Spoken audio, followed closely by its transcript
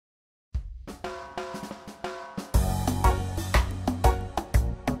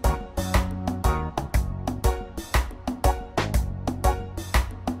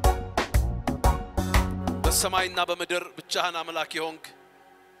በሰማይና በምድር ብቻህን አምላክ ይሆንክ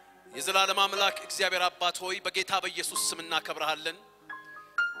የዘላለም አምላክ እግዚአብሔር አባት ሆይ በጌታ በኢየሱስ ስም እናከብርሃለን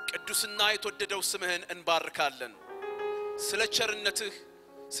ቅዱስና የተወደደው ስምህን እንባርካለን ስለ ቸርነትህ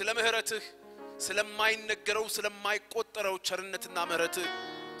ስለ ምህረትህ ስለማይነገረው ስለማይቆጠረው ቸርነትና ምህረትህ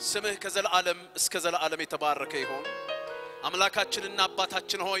ስምህ ከዘላለም እስከ ዘላለም የተባረከ ይሁን አምላካችንና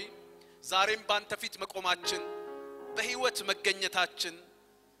አባታችን ሆይ ዛሬም ባንተ ፊት መቆማችን በህይወት መገኘታችን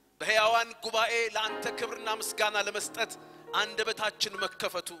በህያዋን ጉባኤ ለአንተ ክብርና ምስጋና ለመስጠት አንደበታችን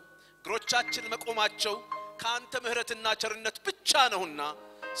መከፈቱ ግሮቻችን መቆማቸው ካንተ ምህረትና ቸርነት ብቻ ነውና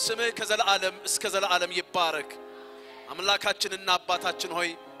ስምህ ከዘላለም እስከ ዘላለም ይባረክ አምላካችንና አባታችን ሆይ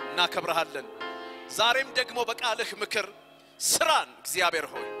እናከብርሃለን ዛሬም ደግሞ በቃልህ ምክር ስራን እግዚአብሔር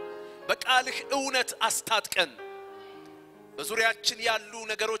ሆይ በቃልህ እውነት አስታጥቀን በዙሪያችን ያሉ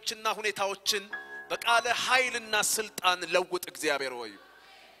ነገሮችና ሁኔታዎችን በቃልህ ኃይልና ስልጣን ለውጥ እግዚአብሔር ሆይ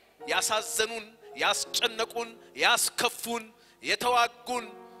ያሳዘኑን ያስጨነቁን ያስከፉን የተዋጉን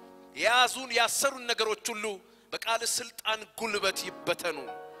ያዙን ያሰሩን ነገሮች ሁሉ በቃል ስልጣን ጉልበት ይበተኑ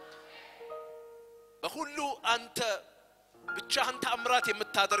በሁሉ አንተ ብቻህን ተአምራት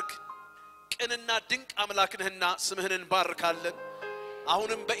የምታደርግ ቅንና ድንቅ አምላክ ነህና ስምህን እንባርካለን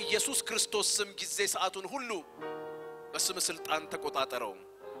አሁንም በኢየሱስ ክርስቶስ ስም ጊዜ ሰዓቱን ሁሉ በስም ስልጣን ተቆጣጣረው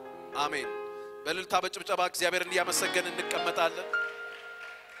አሜን በእልልታ በጭብጨባ እግዚአብሔርን ያመሰገን እንቀመጣለን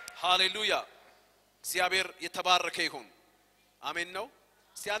ሃሌሉያ እግዚአብሔር የተባረከ ይሁን አሜን ነው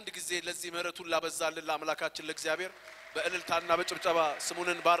ሲያንድ ጊዜ ለዚህ ምህረቱን ላበዛልን ለአምላካችን ለእግዚአብሔር በእልልታና በጭብጨባ ስሙን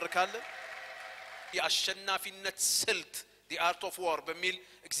እንባርካለን የአሸናፊነት ስልት the art of war በሚል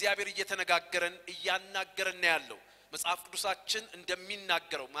እግዚአብሔር እየተነጋገረን እያናገረን ያለው መጽሐፍ ቅዱሳችን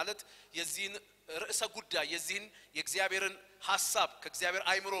እንደሚናገረው ማለት የዚህን ርዕሰ ጉዳይ የዚህን የእግዚአብሔርን ሐሳብ ከእግዚአብሔር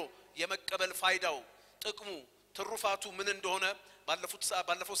አይምሮ የመቀበል ፋይዳው ጥቅሙ ትሩፋቱ ምን እንደሆነ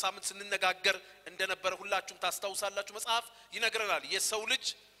ባለፈው ሳምንት ስንነጋገር እንደነበረ ሁላችሁም ታስታውሳላችሁ መጽሐፍ ይነግረናል የሰው ልጅ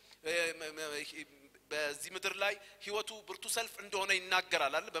በዚህ ምድር ላይ ህይወቱ ብርቱ ሰልፍ እንደሆነ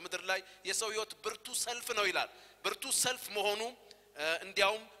ይናገራል አይደል በምድር ላይ የሰው ህይወት ብርቱ ሰልፍ ነው ይላል ብርቱ ሰልፍ መሆኑ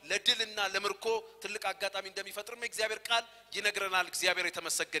እንዲያውም ለድልና ለምርኮ ትልቅ አጋጣሚ እንደሚፈጥርም እግዚአብሔር ቃል ይነግረናል እግዚአብሔር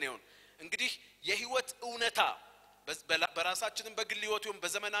የተመሰገነ ይሁን እንግዲህ የህይወት እውነታ በራሳችንም በግል ህይወቱም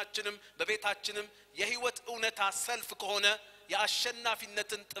በዘመናችንም በቤታችንም የህይወት እውነታ ሰልፍ ከሆነ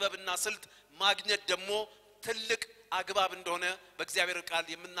የአሸናፊነትን ጥበብና ስልት ማግኘት ደግሞ ትልቅ አግባብ እንደሆነ በእግዚአብሔር ቃል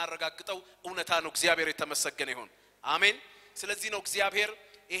የምናረጋግጠው እውነታ ነው እግዚአብሔር የተመሰገነ ይሁን አሜን ስለዚህ ነው እግዚአብሔር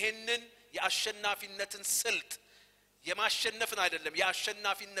ይሄንን የአሸናፊነትን ስልት የማሸነፍን አይደለም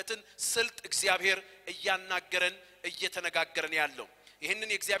የአሸናፊነትን ስልት እግዚአብሔር እያናገረን እየተነጋገረን ያለው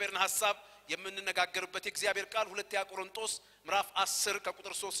ይሄንን የእግዚአብሔርን ሐሳብ የምንነጋገርበት የእግዚአብሔር ቃል 2 ቆሮንቶስ ምዕራፍ 10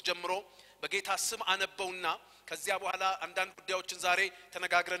 ከቁጥር 3 ጀምሮ በጌታ ስም አነበውና ከዚያ በኋላ አንዳንድ ጉዳዮችን ዛሬ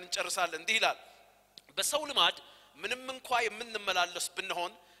ተነጋግረን እንጨርሳለን እንዲህ ይላል በሰው ልማድ ምንም እንኳን የምንመላለስ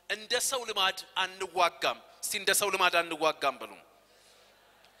ብንሆን እንደ ሰው ልማድ አንዋጋም እስቲ እንደ ሰው ልማድ አንዋጋም በሉ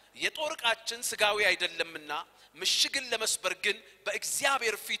የጦርቃችን ስጋዊ አይደለምና ምሽግን ለመስበር ግን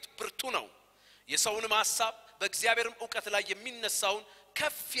በእግዚአብሔር ፊት ብርቱ ነው የሰውንም ሐሳብ በእግዚአብሔርም ዕውቀት ላይ የሚነሳውን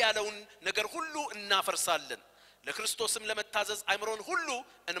ከፍ ያለውን ነገር ሁሉ እናፈርሳለን ለክርስቶስም ለመታዘዝ አይምሮን ሁሉ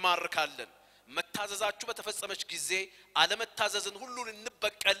እንማርካለን መታዘዛችሁ በተፈጸመች ጊዜ አለመታዘዝን ሁሉ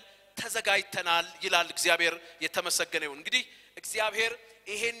እንበቀል ተዘጋጅተናል ይላል እግዚአብሔር የተመሰገነ ይሁን እንግዲህ እግዚአብሔር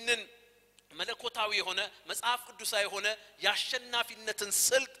ይሄንን መለኮታዊ የሆነ መጽሐፍ ቅዱሳዊ የሆነ ያሸናፊነትን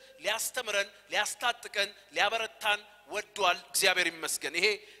ስልት ሊያስተምረን ሊያስታጥቀን ሊያበረታን ወዷል እግዚአብሔር ይመስገን ይሄ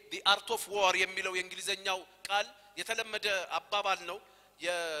the art of war የሚለው የእንግሊዘኛው ቃል የተለመደ አባባል ነው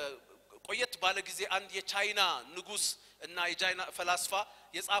የቆየት ባለ ጊዜ አንድ የቻይና ንጉስ እና የቻይና ፈላስፋ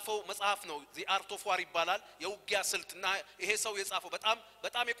የጻፈው መጽሐፍ ነው the art of war ይባላል የውጊያ ስልትና ይሄ ሰው የጻፈው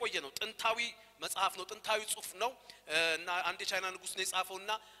በጣም የቆየ ነው ጥንታዊ መጽሐፍ ነው ጥንታዊ ጽሑፍ ነው እና አንድ የቻይና ንጉስ ነው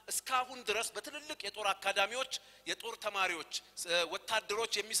የጻፈውና እስካሁን ድረስ በትልልቅ የጦር አካዳሚዎች የጦር ተማሪዎች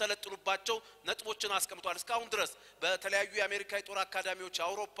ወታደሮች የሚሰለጥኑባቸው ነጥቦችን አስቀምጧል እስካሁን ድረስ በተለያዩ የአሜሪካ የጦር አካዳሚዎች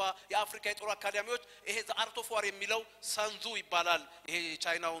የአውሮፓ የአፍሪካ የጦር አካዳሚዎች ይሄ the art of war የሚለው ሳንዙ ይባላል ይሄ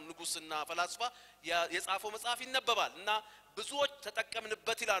የቻይናው ንጉስና ፈላስፋ የጻፈው መጽሐፍ ይነበባል እና ብዙዎች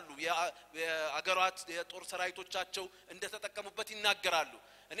ተጠቀምንበት ይላሉ የአገራት የጦር ሰራዊቶቻቸው እንደተጠቀሙበት ይናገራሉ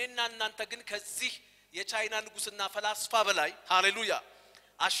እኔና እናንተ ግን ከዚህ የቻይና ንጉስና ፈላስፋ በላይ ሃሌሉያ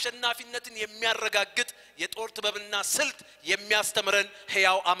አሸናፊነትን የሚያረጋግጥ የጦር ጥበብና ስልት የሚያስተምረን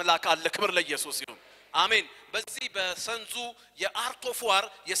ሕያው አምላክ አለ ክብር ለኢየሱስ ይሁን አሜን በዚህ በሰንዙ የአርት ኦፍ ዋር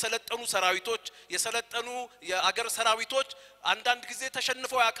የሰለጠኑ ሰራዊቶች የሰለጠኑ የአገር ሰራዊቶች አንዳንድ ጊዜ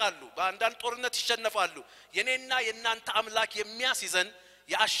ተሸንፈው ያቃሉ በአንዳንድ ጦርነት ይሸነፋሉ የኔና የናንተ አምላክ የሚያስይዘን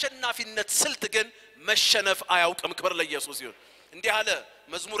የአሸናፊነት ስልት ግን መሸነፍ አያውቅም ክብር ለኢየሱስ ይሁን እንዲህ አለ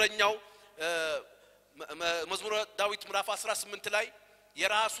መዝሙረኛው መዝሙረ ዳዊት ምዕራፍ 18 ላይ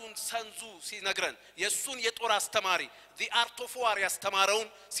የራሱን ሰንዙ ሲነግረን የሱን የጦር አስተማሪ the art of war ያስተማረውን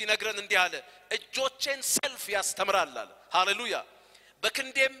ሲነግረን እንዲህ አለ እጆቼን ሰልፍ ያስተምራል አለ ሃሌሉያ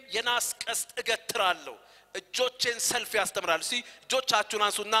በክንዴም የናስ ቀስት እገትራለሁ እጆቼን ሰልፍ ያስተምራል እስቲ እጆቻችሁን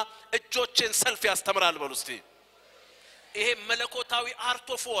አንሱና እጆቼን ሰልፍ ያስተምራል በሉ እስቲ ይሄ መለኮታዊ art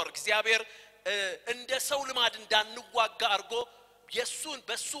of war እግዚአብሔር እንደ ሰው ልማድ እንዳንዋጋ አርጎ የሱን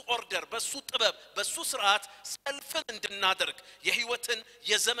በሱ ኦርደር በሱ ጥበብ በሱ ስርዓት ሰልፍን እንድናደርግ የህይወትን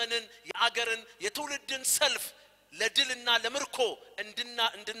የዘመንን የአገርን የትውልድን ሰልፍ ለድልና ለምርኮ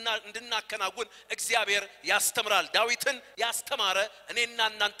እንድናከናውን እግዚአብሔር ያስተምራል ዳዊትን ያስተማረ እኔና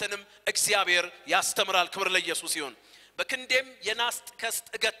እናንተንም እግዚአብሔር ያስተምራል ክብር ለኢየሱስ ይሁን በክንዴም የናስ ቀስት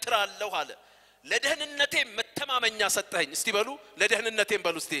እገትራለሁ አለ ለደህንነቴ መተማመኛ ሰጠኝ እስቲ በሉ ለደህንነቴም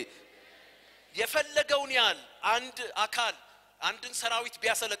በሉ እስቲ የፈለገውን ያል አንድ አካል አንድን ሰራዊት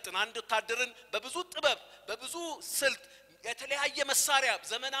ቢያሰለጥን አንድ ወታደርን በብዙ ጥበብ በብዙ ስልት የተለያየ መሳሪያ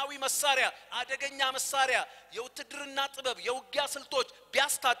ዘመናዊ መሳሪያ አደገኛ መሳሪያ የውትድርና ጥበብ የውጊያ ስልቶች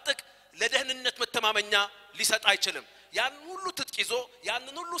ቢያስታጥቅ ለደህንነት መተማመኛ ሊሰጥ አይችልም ያን ሁሉ ትጥቅ ይዞ ያን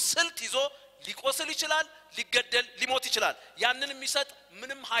ሁሉ ስልት ይዞ ሊቆስል ይችላል ሊገደል ሊሞት ይችላል ያንንም የሚሰጥ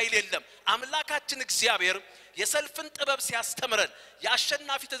ምንም ኃይል የለም አምላካችን እግዚአብሔር የሰልፍን ጥበብ ሲያስተምረን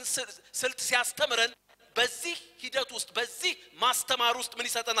የአሸናፊትን ስልት ሲያስተምረን በዚህ ሂደት ውስጥ በዚህ ማስተማር ውስጥ ምን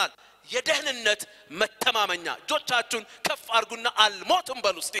ይሰጠናል የደህንነት መተማመኛ እጆቻችሁን ከፍ አርጉና አልሞትም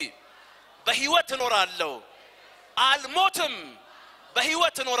በሉ እስቲ በህይወት እኖራለሁ አልሞትም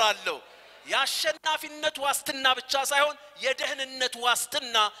በህይወት እኖራለሁ የአሸናፊነት ዋስትና ብቻ ሳይሆን የደህንነት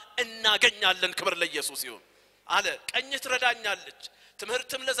ዋስትና እናገኛለን ክብር ለኢየሱስ ይሁን አለ ቀኝ ትረዳኛለች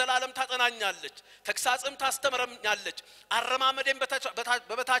ትምህርትም ለዘላለም ታጠናኛለች ተክሳጽም ታስተምረኛለች አረማመዴን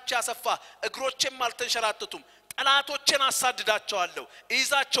በበታች ያሰፋ እግሮቼም አልተንሸራተቱም ጠላቶቼን አሳድዳቸዋለሁ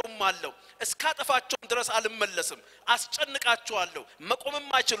እይዛቸውም አለው እስካጠፋቸውም ድረስ አልመለስም አስጨንቃቸዋለሁ መቆምም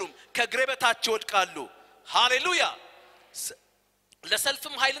አይችሉም ከእግሬ በታች ይወድቃሉ ሃሌሉያ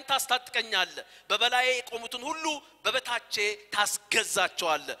ለሰልፍም ኃይልን ታስታጥቀኛለህ በበላዬ የቆሙትን ሁሉ በበታቼ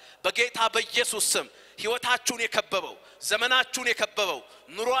ታስገዛቸዋለህ በጌታ በኢየሱስ ስም ህይወታችሁን የከበበው ዘመናችሁን የከበበው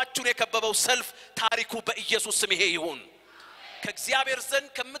ኑሯችሁን የከበበው ሰልፍ ታሪኩ በኢየሱስ ስም ይሄ ይሁን ከእግዚአብሔር ዘንድ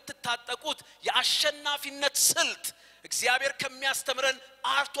ከምትታጠቁት የአሸናፊነት ስልት እግዚአብሔር ከሚያስተምረን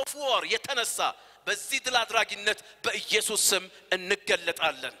art of war የተነሳ በዚህ ድል አድራጊነት በኢየሱስ ስም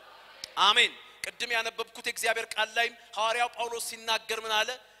እንገለጣለን አሜን ቅድም ያነበብኩት እግዚአብሔር ቃል ላይ ሐዋርያው ጳውሎስ ሲናገር ምን አለ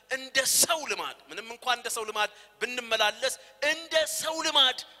እንደ ሰው ልማድ ምንም እንኳን እንደ ሰው ልማድ ብንመላለስ እንደ ሰው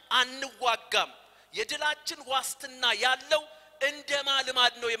ልማድ አንዋጋም የድላችን ዋስትና ያለው እንደማ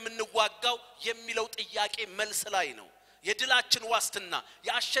ልማድ ነው የምንዋጋው የሚለው ጥያቄ መልስ ላይ ነው የድላችን ዋስትና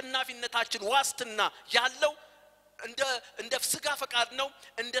የአሸናፊነታችን ዋስትና ያለው እንደ ስጋ ፈቃድ ነው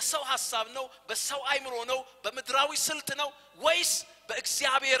እንደ ሰው ሐሳብ ነው በሰው አይምሮ ነው በመድራዊ ስልት ነው ወይስ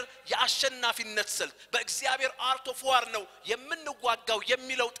በእግዚአብሔር የአሸናፊነት ስልት በእግዚአብሔር art of war ነው የምንዋጋው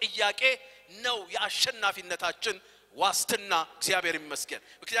የሚለው ጥያቄ ነው የአሸናፊነታችን ዋስትና እግዚአብሔር ይመስገን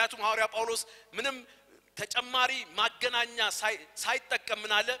ምክንያቱም ሐዋርያ ጳውሎስ ምንም ተጨማሪ ማገናኛ ሳይጠቀም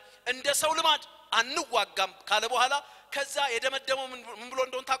አለ እንደ ሰው ልማድ አንዋጋም ካለ በኋላ ከዛ የደመደመው ምን ብሎ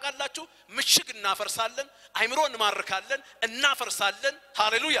እንደሆነ ታውቃላችሁ ምሽግ እናፈርሳለን አይምሮን ማርካለን እናፈርሳለን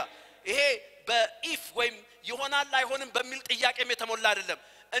ሃሌሉያ ይሄ በኢፍ ወይም ይሆናል አይሆንም በሚል ጥያቄም የተሞላ አይደለም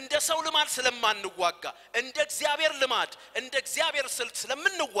እንደ ሰው ልማድ ስለማንዋጋ እንደ እግዚአብሔር ልማድ እንደ እግዚአብሔር ስልት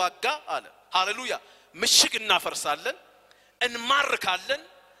ስለምንዋጋ አለ ሃሌሉያ ምሽግ እናፈርሳለን እንማርካለን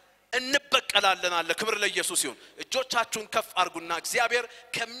እንበቀላለን አለ ክብር ለኢየሱስ ይሁን እጆቻችሁን ከፍ አርጉና እግዚአብሔር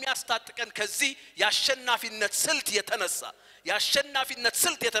ከሚያስታጥቀን ከዚህ ያሸናፊነት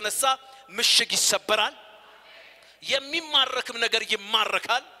ስልት የተነሳ ምሽግ ይሰበራል የሚማረክም ነገር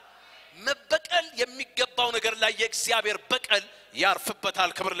ይማረካል መበቀል የሚገባው ነገር ላይ የእግዚአብሔር በቀል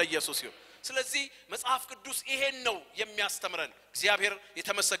ያርፍበታል ክብር ለኢየሱስ ይሁን ስለዚህ መጽሐፍ ቅዱስ ይሄን ነው የሚያስተምረን እግዚአብሔር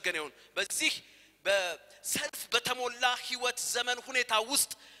የተመሰገነ ይሁን በዚህ በሰልፍ በተሞላ ህይወት ዘመን ሁኔታ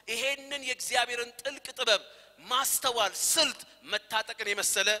ውስጥ ይሄንን የእግዚአብሔርን ጥልቅ ጥበብ ማስተዋል ስልት መታጠቅን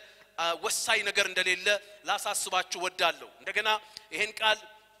የመሰለ ወሳኝ ነገር እንደሌለ ላሳስባችሁ ወዳለሁ እንደገና ይሄን ቃል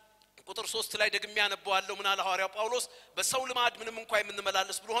ቁጥር 3 ላይ ደግሜ ያነበዋለሁ ምን አለ ሐዋርያው ጳውሎስ በሰው ልማድ ምንም እንኳን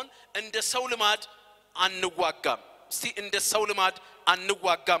የምንመላለስ ብሎን እንደ ሰው ልማድ አንዋጋም እስቲ እንደ ሰው ልማድ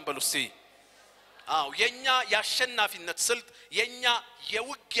አንዋጋም በሉ እስቲ አው የኛ ያሸናፊነት ስልት የኛ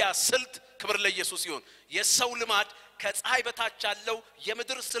የውጊያ ስልት ክብር ለኢየሱስ ይሁን የሰው ልማድ ከፀሐይ በታች ያለው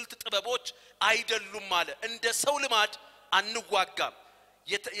የምድር ስልት ጥበቦች አይደሉም ማለት እንደ ሰው ልማድ አንዋጋም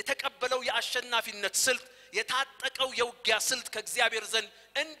የተቀበለው የአሸናፊነት ስልት የታጠቀው የውጊያ ስልት ከእግዚአብሔር ዘንድ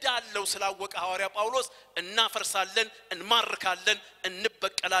እንዳለው ስላወቀ ሐዋርያ ጳውሎስ እናፈርሳለን እንማርካለን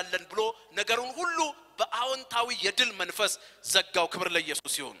እንበቀላለን ብሎ ነገሩን ሁሉ በአዎንታዊ የድል መንፈስ ዘጋው ክብር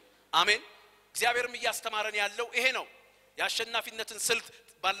ለኢየሱስ ይሁን አሜን እግዚአብሔርም ያስተማረን ያለው ይሄ ነው የአሸናፊነትን ስልት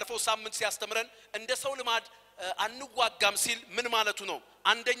ባለፈው ሳምንት ሲያስተምረን እንደ ሰው ልማድ አንዋጋም ሲል ምን ማለቱ ነው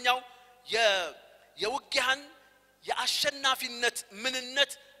አንደኛው የውጊያን የአሸናፊነት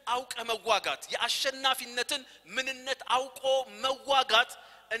ምንነት አውቀ መዋጋት የአሸናፊነትን ምንነት አውቆ መዋጋት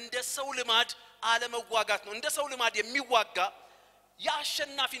እንደ ሰው ልማድ አለ መዋጋት ነው እንደ ሰው ልማድ የሚዋጋ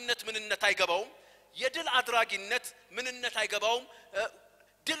የአሸናፊነት ምንነት አይገባውም የድል አድራጊነት ምንነት አይገባውም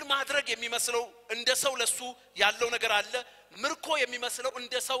ድል ማድረግ የሚመስለው እንደ ሰው ለሱ ያለው ነገር አለ ምርኮ የሚመስለው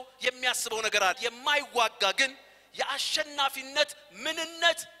እንደ ሰው የሚያስበው ነገር አለ የማይዋጋ ግን የአሸናፊነት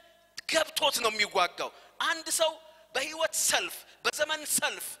ምንነት ገብቶት ነው የሚዋጋው አንድ ሰው በህይወት ሰልፍ በዘመን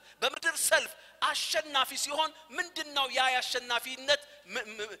ሰልፍ በምድር ሰልፍ አሸናፊ ሲሆን ምንድነው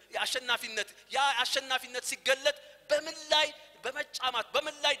ያ አሸናፊነት ሲገለጥ በምን ላይ በመጫማት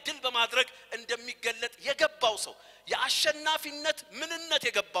በምን ላይ ድል በማድረግ እንደሚገለጥ የገባው ሰው የአሸናፊነት ምንነት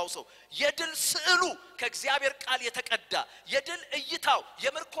የገባው ሰው የድል ስዕሉ ከእግዚአብሔር ቃል የተቀዳ የድል እይታው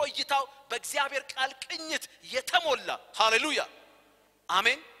የምርኮ እይታው በእግዚአብሔር ቃል ቅኝት የተሞላ ሃሌሉያ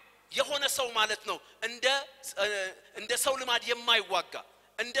አሜን የሆነ ሰው ማለት ነው እንደ ሰው ልማድ የማይዋጋ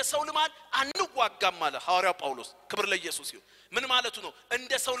እንደ ሰው ልማድ አንዋጋም ማለት ሐዋርያው ጳውሎስ ክብር ለኢየሱስ ይሁን ምን ማለቱ ነው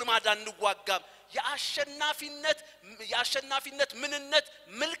እንደ ሰው ልማድ አንዋጋም የአሸናፊነት ምንነት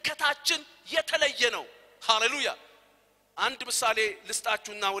ምልከታችን የተለየ ነው ሃሌሉያ አንድ ምሳሌ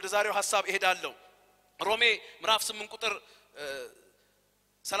ልስጣችሁና ወደ ዛሬው ሐሳብ እሄዳለሁ ሮሜ ምዕራፍ 8 ቁጥር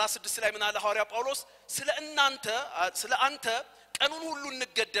 36 ላይ ምን አለ ሐዋርያው ጳውሎስ ስለ አንተ ቀኑን ሁሉ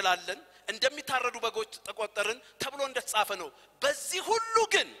እንገደላለን እንደሚታረዱ በጎች ተቆጠርን ተብሎ እንደተጻፈ ነው በዚህ ሁሉ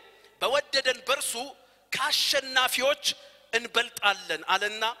ግን በወደደን በርሱ ካሸናፊዎች እንበልጣለን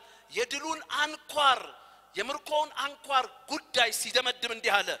አለና የድሉን አንኳር የምርኮውን አንኳር ጉዳይ ሲደመድም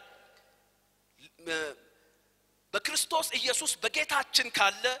እንዲህ አለ በክርስቶስ ኢየሱስ በጌታችን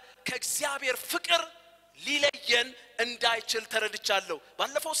ካለ ከእግዚአብሔር ፍቅር ሊለየን እንዳይችል ተረድቻለሁ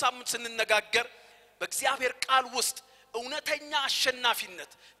ባለፈው ሳምንት ስንነጋገር በእግዚአብሔር ቃል ውስጥ እውነተኛ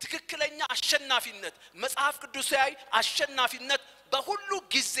አሸናፊነት ትክክለኛ አሸናፊነት መጽሐፍ ቅዱሳዊ አሸናፊነት በሁሉ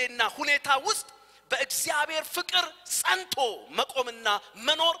ጊዜና ሁኔታ ውስጥ በእግዚአብሔር ፍቅር ጸንቶ መቆምና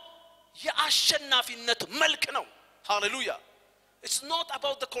መኖር የአሸናፊነት መልክ ነው ሃሌሉያ it's not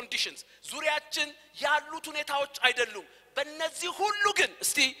about the conditions ዙሪያችን ያሉት ሁኔታዎች አይደሉም በእነዚህ ሁሉ ግን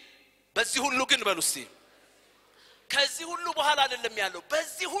እስቲ በዚህ ሁሉ ግን በሉ እስቲ ከዚህ ሁሉ በኋላ አይደለም ያለው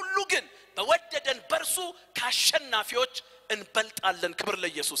በዚህ ሁሉ ግን በወደደን በርሱ ካሸናፊዎች እንበልጣለን ክብር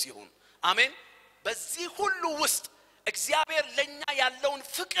ለኢየሱስ ይሁን አሜን በዚህ ሁሉ ውስጥ እግዚአብሔር ለኛ ያለውን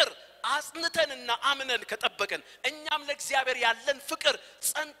ፍቅር አጽንተንና አምነን ከጠበቀን እኛም ለእግዚአብሔር ያለን ፍቅር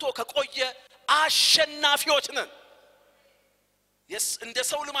ጸንቶ ከቆየ አሸናፊዎች ነን እንደ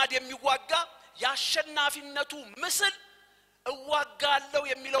ሰው ልማድ የሚዋጋ ያሸናፊነቱ ምስል እዋጋለው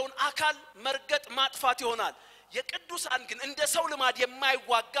የሚለውን አካል መርገጥ ማጥፋት ይሆናል የቅዱሳን ግን እንደ ሰው ልማድ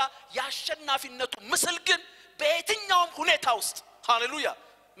የማይዋጋ ያሸናፊነቱ ምስል ግን በየትኛውም ሁኔታ ውስጥ ሃሌሉያ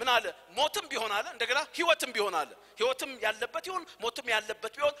ምን አለ ሞትም ቢሆን አለ እንደገና ህይወትም ቢሆን አለ ህይወትም ያለበት ይሁን ሞትም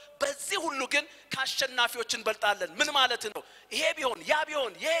ያለበት ቢሆን በዚህ ሁሉ ግን ካሸናፊዎች እንበልጣለን ምን ማለት ነው ይሄ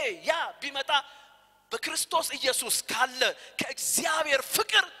ቢሆን ያ ቢመጣ በክርስቶስ ኢየሱስ ካለ ከእግዚአብሔር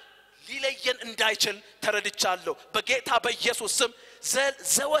ፍቅር ሊለየን እንዳይችል ተረድቻለሁ በጌታ በኢየሱስ ስም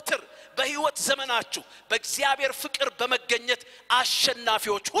ዘወትር በህይወት ዘመናችሁ በእግዚአብሔር ፍቅር በመገኘት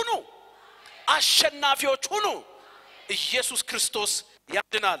አሸናፊዎች ሁኑ ኢየሱስ ክርስቶስ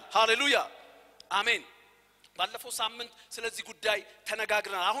ያድናል ሃሌሉያ አሜን ባለፈው ሳምንት ስለዚህ ጉዳይ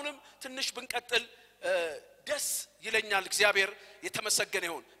ተነጋግረናል አሁንም ትንሽ ብንቀጥል ደስ ይለኛል እግዚአብሔር የተመሰገነ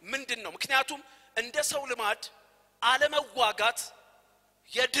ይሁን ምንድነው ምክንያቱም እንደ ሰው ልማድ አለመዋጋት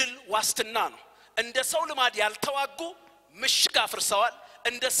የድል ዋስትና ነው እንደ ሰው ልማድ ያልተዋጉ ምሽግ አፍርሰዋል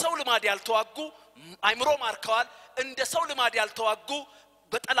እንደ ሰው ልማድ ያልተዋጉ አይምሮ ማርከዋል እንደ ሰው ልማድ ያልተዋጉ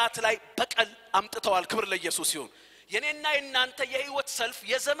በጠላት ላይ በቀል አምጥተዋል ክብር ለኢየሱስ ይሁን የኔና የናንተ የህይወት ሰልፍ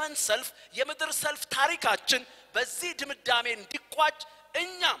የዘመን ሰልፍ የምድር ሰልፍ ታሪካችን በዚህ ድምዳሜ እንዲቋጭ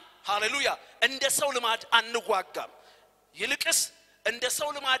እኛም ሃሌሉያ እንደ ሰው ልማድ አንዋጋም ይልቅስ እንደ ሰው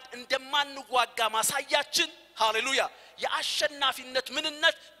ልማድ እንደማንዋጋ ማሳያችን ሃሌሉያ የአሸናፊነት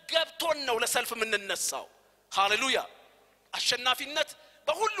ምንነት ገብቶን ነው ለሰልፍ ምንነሳው ሃሌሉያ አሸናፊነት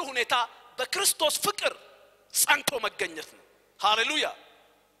በሁሉ ሁኔታ በክርስቶስ ፍቅር ጸንቶ መገኘት ነው ሃሌሉያ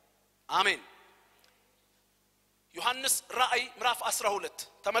አሜን ዮሐንስ ራእይ ምዕራፍ 12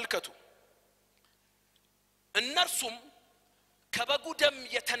 ተመልከቱ እነርሱም ከበጉ ደም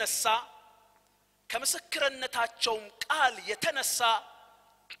የተነሳ ከምስክርነታቸውም ቃል የተነሳ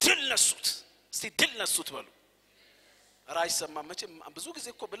ድል ነሱት እስቲ ድል ነሱት በሉ ራይ ሰማም መቼም ብዙ ጊዜ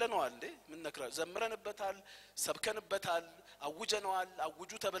እኮ ብለናል እንዴ ምን ነክራ ዘምረንበታል ሰብከንበታል አውጀነዋል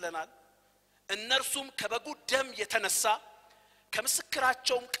አውጁ ተብለናል እነርሱም ከበጉ ደም የተነሳ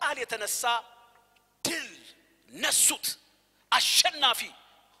ከምስክራቸውም ቃል የተነሳ ድል ነሱት አሸናፊ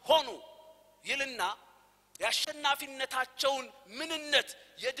ሆኑ ይልና ያሸናፊነታቸውን ምንነት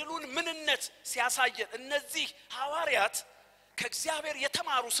የድሉን ምንነት ሲያሳየን እነዚህ ሐዋርያት ከእግዚአብሔር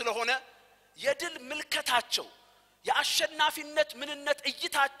የተማሩ ስለሆነ የድል ምልከታቸው የአሸናፊነት ምንነት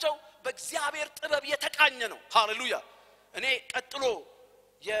እይታቸው በእግዚአብሔር ጥበብ የተቃኘ ነው ሃሌሉያ እኔ ቀጥሎ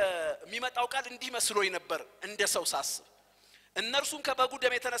የሚመጣው ቃል እንዲህ መስሎኝ ነበር እንደ ሰው ሳስብ እነርሱም ከበጉ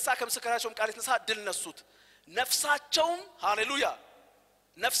ደም የተነሳ ከምስክራቸውም ቃል የተነሳ ድል ነሱት ነፍሳቸውም ሃሌሉያ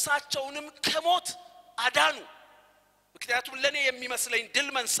ነፍሳቸውንም ከሞት አዳኑ ምክንያቱም ለኔ የሚመስለኝ ድል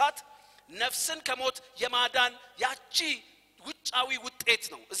መንሳት ነፍስን ከሞት የማዳን ያቺ ውጫዊ ውጤት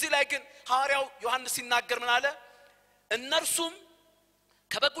ነው እዚህ ላይ ግን ሐዋርያው ዮሐንስ ሲናገር ምን አለ እነርሱም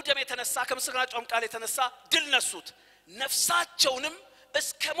ከበጉ ደም የተነሳ ከምስክራቸውም ቃል የተነሳ ድል ነሱት ነፍሳቸውንም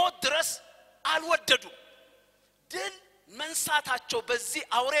እስከ ሞት ድረስ አልወደዱም ድል መንሳታቸው በዚህ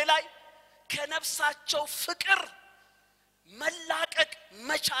አውሬ ላይ ከነፍሳቸው ፍቅር መላቀቅ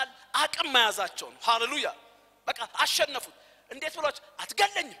መቻል አቅም መያዛቸው ነው ሃሌሉያ በቃ አሸነፉት እንዴት ብሎች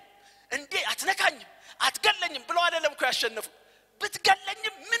አትገለኝም እንዴ አትነካኝም አትገለኝም ብለው አይደለም እኮ ያሸነፉት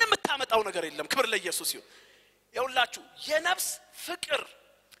ብትገለኝም ምንም ታመጣው ነገር የለም ክብር ለኢየሱስ ይሁን ይውላችሁ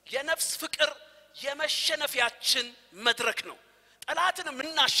የነፍስ ፍቅር የመሸነፊያችን መድረክ ነው ጠላትን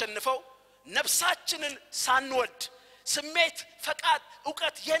ምናሸንፈው ነፍሳችንን ሳንወድ ስሜት ፈቃድ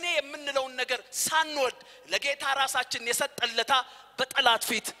ዕውቀት የኔ የምንለውን ነገር ሳንወድ ለጌታ ራሳችን የሰጠለታ በጠላት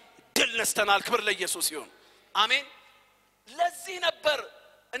ፊት ድል ነስተናል ክብር ለኢየሱስ ይሁን አሜን ለዚህ ነበር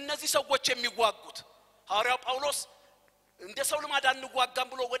እነዚህ ሰዎች የሚዋጉት ሐዋርያው ጳውሎስ እንደ ሰው ልማድ አንዋጋም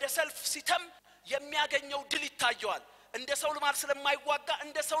ብሎ ወደ ሰልፍ ሲተም የሚያገኘው ድል ይታየዋል እንደ ሰው ልማድ ስለማይዋጋ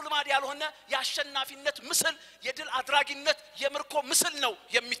እንደ ሰው ልማድ ያልሆነ ያሸናፊነት ምስል የድል አድራጊነት የምርኮ ምስል ነው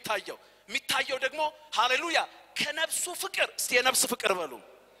የሚታየው ደግሞ ሃሌሉያ ከነፍሱ ፍቅር እስቲ የነፍስ ፍቅር በሉ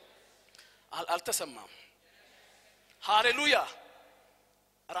አልተሰማም ሃሌሉያ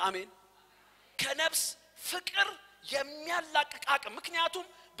አሜን ከነፍስ ፍቅር የሚያላቅቅ አቅም ምክንያቱም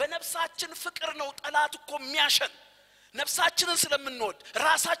በነፍሳችን ፍቅር ነው ጠላት እኮ የሚያሸን ነፍሳችንን ስለምንወድ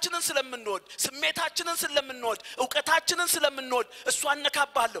ራሳችንን ስለምንወድ ስሜታችንን ስለምንወድ ዕውቀታችንን ስለምንወድ እሱ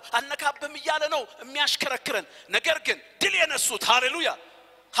አነካብህም እያለ ነው የሚያሽከረክረን ነገር ግን ድል የነሱት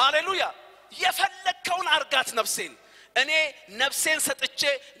ሃሌሉያ የፈለከውን አርጋት ነፍሴን እኔ ነፍሴን ሰጥቼ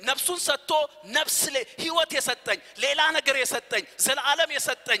ነፍሱን ሰጥቶ ነፍስ ህይወት የሰጠኝ ሌላ ነገር የሰጠኝ ዘላለም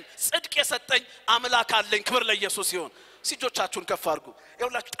የሰጠኝ ጽድቅ የሰጠኝ አምላክ አለኝ ክብር ለኢየሱስ ይሁን ሲጆቻችሁን ከፍ አድርጉ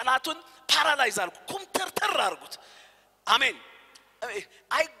ይኸውላችሁ ጠላቱን ፓራላይዝ አድርጉ ኩምተርተር አድርጉት አሜን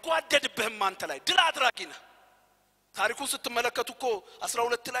አይጓደድብህም አንተ ላይ ድል አድራጊ ነህ ታሪኩን ስትመለከቱ እኮ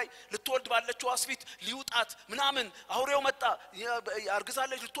 12 ላይ ልትወልድ ባለችው አስፊት ሊውጣት ምናምን አውሬው መጣ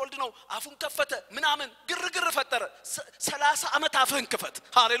አርግዛለች ልትወልድ ነው አፉን ከፈተ ምናምን ግርግር ፈጠረ 30 አመት አፍህን ክፈት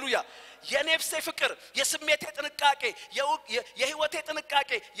ሃሌሉያ የነፍሴ ፍቅር የስሜቴ ጥንቃቄ የህይወቴ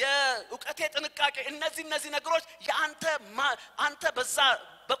ጥንቃቄ የዕውቀቴ ጥንቃቄ እነዚህ ነገሮች አንተ በዛ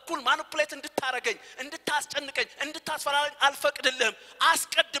በኩል ማኒፑሌት እንድታረገኝ እንድታስጨንቀኝ እንድታስፈራራኝ አልፈቅድልህም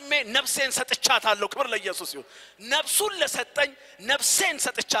አስቀድሜ ነፍሴን ሰጥቻታለሁ ክብር ለኢየሱስ ይሁን ነፍሱን ለሰጠኝ ነፍሴን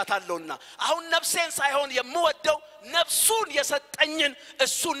ሰጥቻታለሁና አሁን ነፍሴን ሳይሆን የምወደው ነፍሱን የሰጠኝን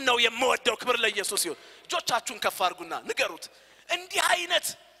እሱን ነው የምወደው ክብር ለኢየሱስ ይሁን እጆቻችሁን ከፍ አድርጉና ንገሩት እንዲህ አይነት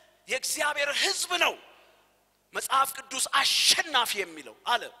የእግዚአብሔር ሕዝብ ነው መጽሐፍ ቅዱስ አሸናፊ የሚለው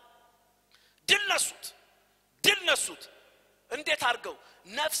አለ ድል ነሱት እንዴት አርገው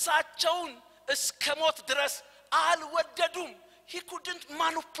ነፍሳቸውን እስከ ሞት ድረስ አልወደዱም he couldn't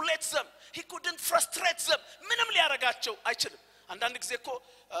manipulate them he couldn't frustrate them ምንም ሊያረጋቸው አይችልም አንዳንድ ጊዜ እኮ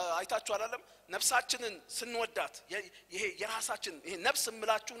አይታችሁ አይደለም ነፍሳችንን ስንወዳት ይሄ የራሳችን ይሄ ነፍስ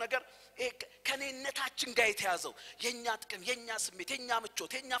እምላችሁ ነገር ይሄ ከኔነታችን ጋር የተያዘው የኛ ጥቅም የኛ ስሜት የኛ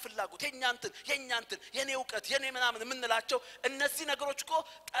ምቾት የኛ ፍላጎት የኛ እንትን የኔ ዕውቀት የኔ ምናምን ምንላቸው እነዚህ ነገሮች እኮ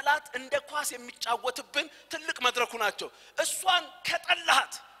ጠላት እንደ ኳስ የሚጫወትብን ትልቅ መድረኩ ናቸው እሷን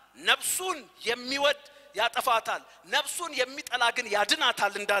ከጠላሃት ነፍሱን የሚወድ ያጠፋታል ነፍሱን የሚጠላ ግን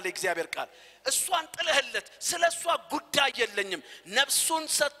ያድናታል እንዳለ እግዚአብሔር ቃል እሷን ጥለህለት ስለሷ ጉዳይ የለኝም ነፍሱን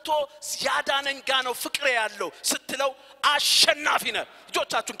ሰጥቶ ያዳነኝ ጋር ነው ፍቅር ያለው ስትለው አሸናፊ ነህ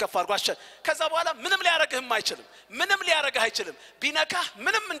እጆቻችሁን ከፍ አድርጉ ከዛ በኋላ ምንም ሊያረጋህ አይችልም ቢነካህ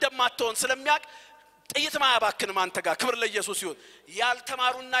ምንም እንደማትሆን ስለሚያውቅ ጥይት ማያባክንም አንተ ጋር ክብር ለኢየሱስ ይሁን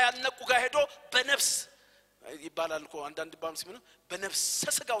ያልተማሩና ያልነቁ ጋር ሄዶ በነፍስ ይባላል እኮ አንዳንድ ባም ሲሆን በነፍስ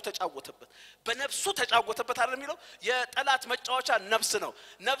ስጋው ተጫወተበት በነፍሱ ተጫወተበት አይደል የሚለው የጠላት መጫወቻ ነፍስ ነው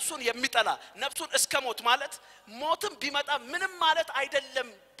ነፍሱን የሚጠላ ነፍሱን እስከ ሞት ማለት ሞትም ቢመጣ ምንም ማለት አይደለም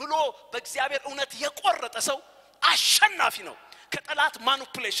ብሎ በእግዚአብሔር እውነት የቆረጠ ሰው አሸናፊ ነው ከጠላት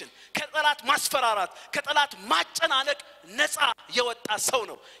ማኒፑሌሽን ከጠላት ማስፈራራት ከጠላት ማጨናነቅ ነፃ የወጣ ሰው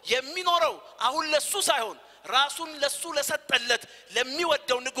ነው የሚኖረው አሁን ለሱ ሳይሆን ራሱን ለሱ ለሰጠለት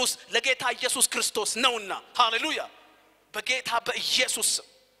ለሚወደው ንጉስ ለጌታ ኢየሱስ ክርስቶስ ነውና ሃሌሉያ በጌታ በኢየሱስ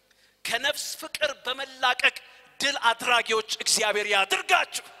ከነፍስ ፍቅር በመላቀቅ ድል አድራጊዎች እግዚአብሔር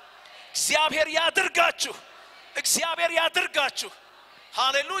ያድርጋችሁ እግዚአብሔር ያድርጋችሁ እግዚአብሔር ያድርጋችሁ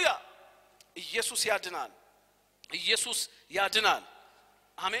ሃሌሉያ ኢየሱስ ያድናል ኢየሱስ ያድናል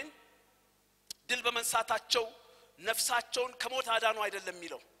አሜን ድል በመንሳታቸው ነፍሳቸውን ከሞት አዳኑ አይደለም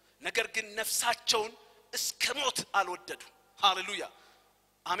የሚለው ነገር ግን ነፍሳቸውን እስከ ሞት አልወደዱ ሃሌሉያ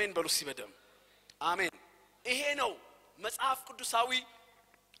አሜን በሉ ሲበደም አሜን ይሄ ነው መጽሐፍ ቅዱሳዊ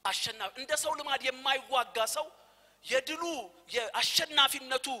አሸናፊ እንደ ሰው ልማድ የማይዋጋ ሰው የድሉ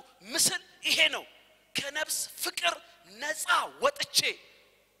የአሸናፊነቱ ምስል ይሄ ነው ከነፍስ ፍቅር ነፃ ወጥቼ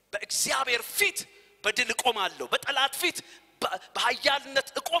በእግዚአብሔር ፊት በድል እቆማለሁ በጠላት ፊት በኃያልነት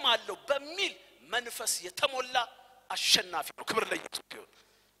እቆማለሁ በሚል መንፈስ የተሞላ አሸናፊ ነው ክብር ለኢየሱስ ይሁን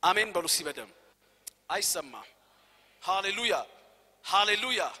አሜን በሉ ሲበደም አይሰማ ሃሌሉያ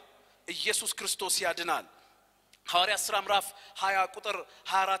ሃሌሉያ ኢየሱስ ክርስቶስ ያድናል ሐዋርያ ሥራ ምዕራፍ 20 ቁጥር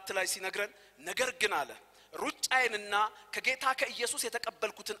 24 ላይ ሲነግረን ነገር ግን አለ ሩጫዬንና ከጌታ ከኢየሱስ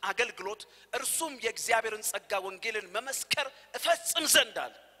የተቀበልኩትን አገልግሎት እርሱም የእግዚአብሔርን ጸጋ ወንጌልን መመስከር እፈጽም ዘንድ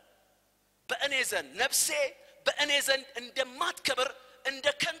አለ በእኔ ዘንድ ነፍሴ በእኔ ዘንድ እንደማትከብር እንደ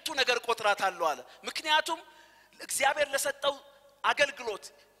ከንቱ ነገር ቆጥራታለሁ አለ ምክንያቱም እግዚአብሔር ለሰጠው አገልግሎት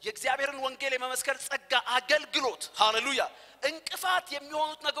የእግዚአብሔርን ወንጌል የመመስከር ጸጋ አገልግሎት ሃሌሉያ እንቅፋት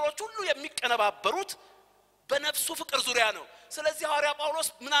የሚሆኑት ነገሮች ሁሉ የሚቀነባበሩት በነፍሱ ፍቅር ዙሪያ ነው ስለዚህ ሐዋርያ ጳውሎስ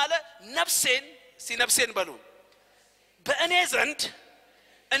ምን አለ ነፍሴን ሲነፍሴን በሉ በእኔ ዘንድ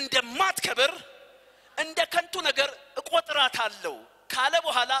እንደማትከብር እንደ ከንቱ ነገር እቆጥራታለሁ ካለ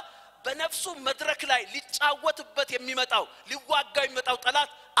በኋላ በነፍሱ መድረክ ላይ ሊጫወትበት የሚመጣው ሊዋጋው የሚመጣው ጠላት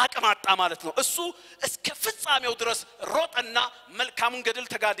አቅማጣ ማለት ነው እሱ እስከ ፍጻሜው ድረስ ሮጠና መልካሙን ገድል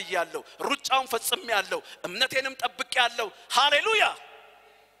ተጋድያለሁ ሩጫውን ፈጽሜያለሁ እምነቴንም ጠብቄያለሁ ሃሌሉያ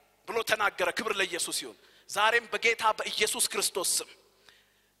ብሎ ተናገረ ክብር ለኢየሱስ ይሁን ዛሬም በጌታ በኢየሱስ ክርስቶስ ስም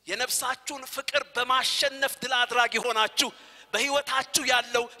የነፍሳችሁን ፍቅር በማሸነፍ ድል አድራጊ ሆናችሁ በህይወታችሁ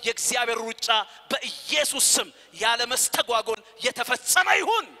ያለው የእግዚአብሔር ሩጫ በኢየሱስ ስም ያለ መስተጓጎል የተፈጸመ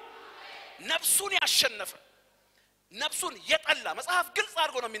ይሁን ነፍሱን ያሸነፈ ነፍሱን የጠላ መጽሐፍ ግልጽ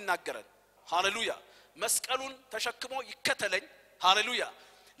አድርጎ ነው የሚናገረን ሃሌሉያ መስቀሉን ተሸክሞ ይከተለኝ ሃሌሉያ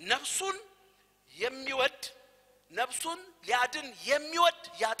ነፍሱን የሚወድ ነፍሱን ሊያድን የሚወድ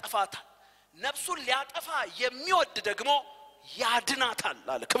ያጠፋታል ነፍሱን ሊያጠፋ የሚወድ ደግሞ ያድናታል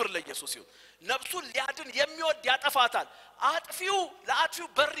አለ ክብር ለኢየሱስ ይሁን ነፍሱን ሊያድን የሚወድ ያጠፋታል አጥፊው ለአጥፊው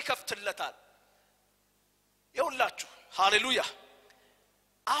በር ይከፍትለታል ይሁንላችሁ ሃሌሉያ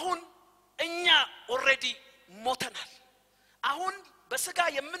አሁን እኛ ኦሬዲ ሞተናል አሁን በስጋ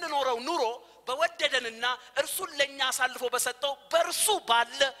የምንኖረው ኑሮ በወደደንና እርሱን ለኛ አሳልፎ በሰጠው በርሱ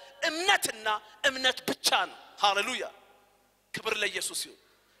ባለ እምነትና እምነት ብቻ ነው ሃሌሉያ ክብር ለኢየሱስ ይሁን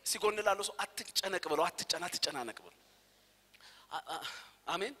ሲጎን ላለው ሰው አትጨነቅ ብለው አትጨናነቅ ብለው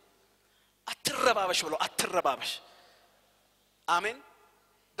አሜን አትረባበሽ ብለው አትረባበሽ አሜን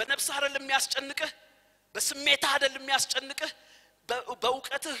በነፍስ አይደለም የሚያስጨንቅህ በስሜት አይደለም የሚያስጨንቅህ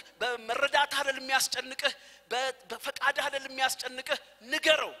በእውቀትህ በመረዳት አይደለም የሚያስጨንቅህ በፈቃድህ አይደለም የሚያስጨንቅህ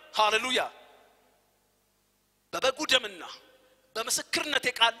ንገረው ሃሌሉያ በበጉ ደምና በመስክርነቴ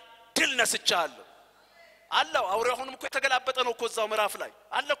ቃል ድል ነስቻለሁ አላው አውሬው አሁንም እኮ የተገላበጠ ነው እኮ እዛው ምዕራፍ ላይ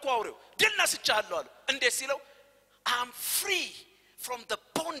አለ እኮ አውሬው ድል ነስቻለሁ አለ እንዴት ሲለው I am free from the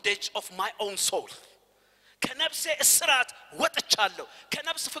bondage of my own soul ከነፍሴ እስራት ወጥቻለሁ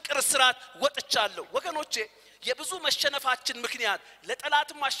ከነፍስ ፍቅር እስራት ወጥቻለሁ ወገኖቼ የብዙ መሸነፋችን ምክንያት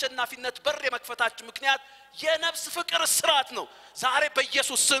ለጠላትም አሸናፊነት በር የመክፈታችን ምክንያት የነፍስ ፍቅር እስራት ነው ዛሬ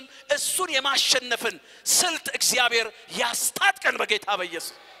በኢየሱስ ስም እሱን የማሸነፍን ስልት እግዚአብሔር ያስታጥቀን በጌታ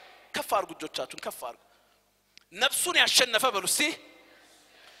በኢየሱስ ከፍ አድርጉ እጆቻችሁን ከፍ አድርጉ ነፍሱን ያሸነፈ በሉ እስቲ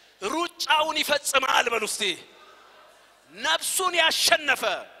ሩጫውን ይፈጽማል በሉ እስቲ ነፍሱን ያሸነፈ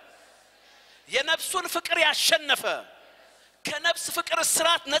የነፍሱን ፍቅር ያሸነፈ ከነፍስ ፍቅር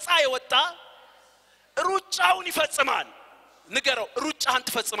እስራት ነፃ የወጣ ሩጫውን ይፈጽማል ንገረው ሩጫህን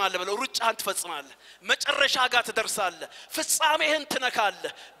ትፈጽማለህ ብለው ሩጫህን ትፈጽማለህ መጨረሻ ጋር ትደርሳለህ ፍጻሜህን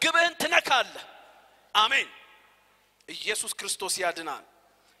ትነካለህ ግብህን ትነካለህ አሜን ኢየሱስ ክርስቶስ ያድናል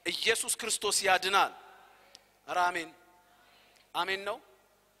ኢየሱስ ክርስቶስ ያድናል አሜን አሜን ነው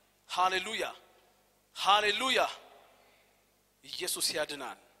ሃሌሉያ ሃሌሉያ ኢየሱስ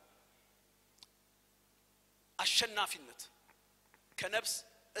ያድናል አሸናፊነት ከነፍስ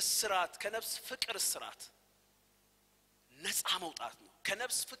እስራት ከነፍስ ፍቅር እስራት ነፃ መውጣት ነው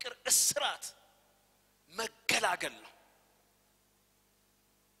ከነፍስ ፍቅር እስራት መገላገል ነው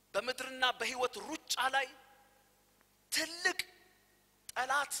በመድርና በህይወት ሩጫ ላይ ትልቅ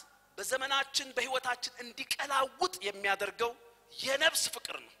ጠላት በዘመናችን በህይወታችን እንዲቀላውጥ የሚያደርገው የነፍስ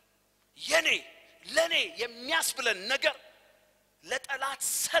ፍቅር ነው የኔ ለኔ የሚያስብለን ነገር ለጠላት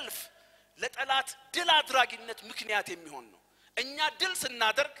ሰልፍ ለጠላት ድል አድራጊነት ምክንያት የሚሆን ነው እኛ ድል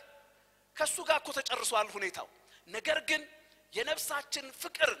ስናደርግ ከሱ ጋር እኮ ተጨርሷል ሁኔታው ነገር ግን የነፍሳችን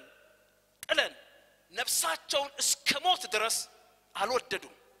ፍቅር ጥለን ነፍሳቸውን እስከሞት ድረስ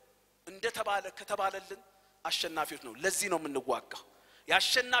አልወደዱም እንደተባለ ከተባለልን አሸናፊዎች ነው ለዚህ ነው የምንዋጋው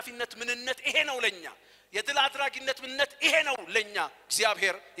የአሸናፊነት ምንነት ይሄ ነው ለኛ የድል አድራጊነት ምንነት ይሄ ነው ለኛ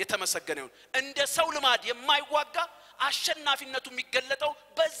እግዚአብሔር የተመሰገነ ይሁን እንደ ሰው ልማድ የማይዋጋ አሸናፊነቱ የሚገለጠው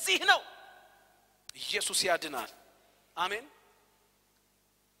በዚህ ነው ኢየሱስ ያድናል አሜን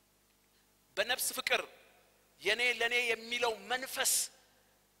በነፍስ ፍቅር የኔ ለኔ የሚለው መንፈስ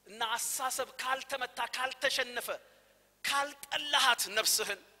እና አሳሰብ ካልተመታ ካልተሸነፈ ካልጠላሃት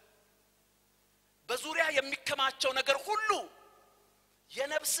ነፍስህን በዙሪያ የሚከማቸው ነገር ሁሉ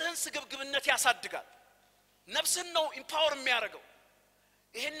የነፍስህን ስግብግብነት ያሳድጋል ነፍስህን ነው ኢምፓወር የሚያደርገው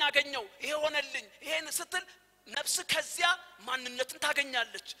ይሄን አገኘው ይሄ ሆነልኝ ይሄን ስትል ነፍስ ከዚያ ማንነትን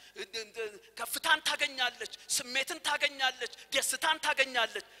ታገኛለች ከፍታን ታገኛለች ስሜትን ታገኛለች ደስታን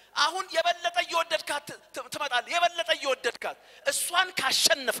ታገኛለች አሁን የበለጠ ይወደድካት ትመጣል የበለጠ ይወደድካት እሷን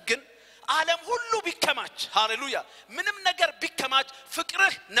ካሸነፍ ግን ዓለም ሁሉ ቢከማች ሃሌሉያ ምንም ነገር ቢከማች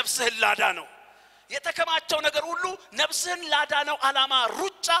ፍቅርህ ነፍስህን ላዳ ነው የተከማቸው ነገር ሁሉ ነፍስህን ላዳ ነው ዓላማ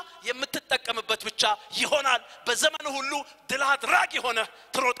ሩጫ የምትጠቀምበት ብቻ ይሆናል በዘመኑ ሁሉ ድል አድራጊ ሆነ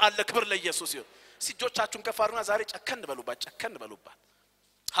ትሮጣለህ ክብር ለኢየሱስ ይሁን ሲጆቻችሁን ከፋሩና ዛሬ ጨከን በሉባት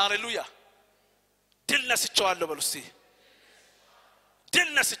ሃሌሉያ ድል ነስቸዋለሁ በሉሲ ድል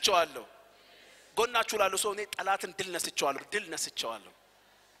ነስቸዋለሁ ጎናችሁ ላሉ ሰው እኔ ጠላትን ድል ነስቸዋለሁ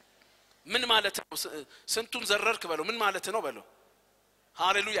ምን ማለት ነው ስንቱን ዘረርክ በሉ ምን ማለት ነው በሉ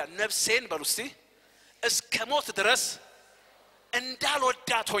ሃሌሉያ ነፍሴን በሉሲ እስከ ሞት ድረስ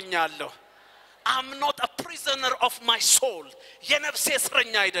እንዳልወዳት ሆኛለሁ I'm not a prisoner of my soul የነፍሴ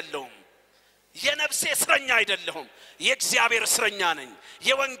እስረኛ አይደለሁም የነፍሴ እስረኛ አይደለሁም የእግዚአብሔር እስረኛ ነኝ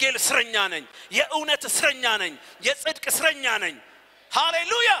የወንጌል እስረኛ ነኝ የእውነት እስረኛ ነኝ የጽድቅ እስረኛ ነኝ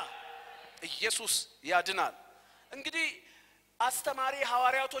ሃሌሉያ ኢየሱስ ያድናል እንግዲህ አስተማሪ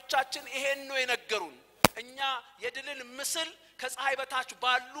ሐዋርያቶቻችን ይሄን ነው የነገሩን እኛ የድልን ምስል ከፀሐይ በታች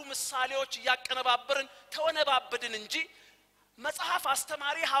ባሉ ምሳሌዎች ያቀነባበርን ተወነባበድን እንጂ መጽሐፍ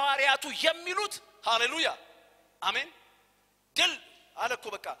አስተማሪ ሐዋርያቱ የሚሉት ሃሌሉያ አሜን ድል አለኮ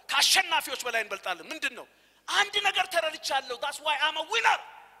በቃ ካሸናፊዎች በላይ እንበልጣለን ምንድነው አንድ ነገር ተረድቻለሁ that's why I'm a winner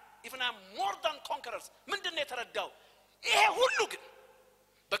even I'm more than conquerors ምንድነው የተረዳው ይሄ ሁሉ ግን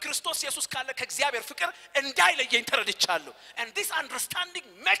በክርስቶስ ኢየሱስ ካለ ከእግዚአብሔር ፍቅር እንዳይለየኝ ተረድቻለሁ and this understanding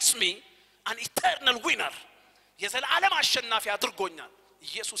makes me an eternal winner የዘላለም አሸናፊ አድርጎኛል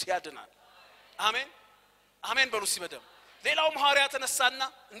ኢየሱስ ያድናል አሜን አሜን በሉሲ በደም ሌላው ሐዋርያ ተነሳና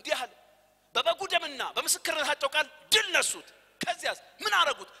እንዲህ አለ በበጉ ደምና በምስክርነታቸው ቃል ድል ነሱት ከዚያስ ምን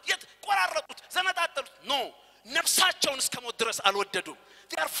አረጉት የት ቆራረጡት ዘነጣጠሉት ኖ ነፍሳቸውን እስከሞት ድረስ አልወደዱም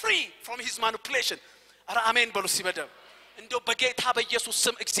they are free from his manipulation አረ አሜን በሉሲ በደም እንደው በጌታ በኢየሱስ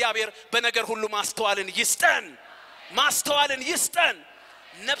ስም እግዚአብሔር በነገር ሁሉ ማስተዋልን ይስጠን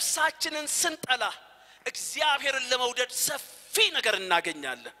ነፍሳችንን ስንጠላ እግዚአብሔርን ለመውደድ ሰፊ ነገር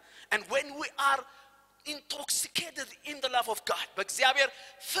እናገኛለን and when we are intoxicated in the love of God በእግዚአብሔር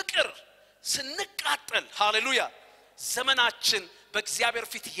ፍቅር ስንቃጠል ሃሌሉያ ዘመናችን በእግዚአብሔር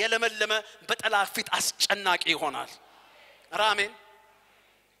ፊት የለመለመ በጠላት ፊት አስጨናቂ ይሆናል አሜን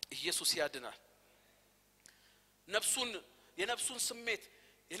ኢየሱስ ያድናል የነፍሱን ስሜት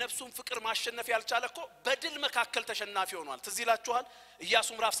የነፍሱን ፍቅር ማሸነፍ ያልቻለኮ በድል መካከል ተሸናፊ ሆኗል ትዚላችኋል ኢያሱ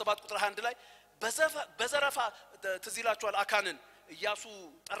ምዕራፍ 7 ቁጥር 1 ላይ በዘረፋ ትዚላችኋል አካንን ኢያሱ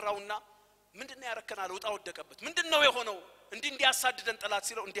ጠራውና ምንድነው ያረከናል ወጣ ወደቀበት ምንድነው የሆነው እንዲያሳድደን ጠላት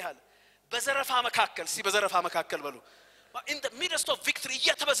ሲለው እንዲህ አለ በዘረፋ መካከል በሉ in the midst of victory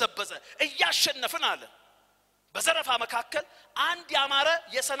እየተበዘበዘ እያሸነፈን አለ በዘረፋ መካከል አንድ ያማረ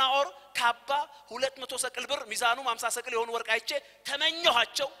የሰናኦር ካባ 200 ሰቅል ብር ሚዛኑ 50 ሰቅል የሆኑ ወርቅ አይቼ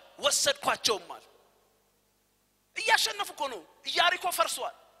ተመኘኋቸው ወሰድኳቸውም አለ እያሸነፉ እኮ ነው ኢያሪኮ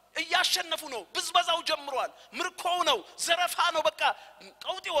ፈርሷል እያሸነፉ ነው ብዝበዛው ጀምሯል ምርኮው ነው ዘረፋ ነው በቃ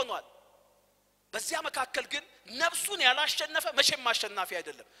ቀውጢ ሆኗል በዚያ መካከል ግን ነፍሱን ያላሸነፈ መቼም ማሸናፊ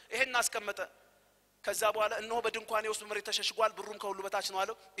አይደለም ይሄን አስቀመጠ ከዛ በኋላ እነሆ በድንኳኔ ውስጥ መሬት ተሸሽጓል ብሩም ከሁሉ በታች ነው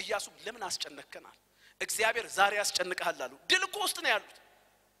አለው ኢያሱ ለምን አስጨነከናል እግዚአብሔር ዛሬ ያስጨንቃል አሉ ድል እኮ ውስጥ ነው ያሉት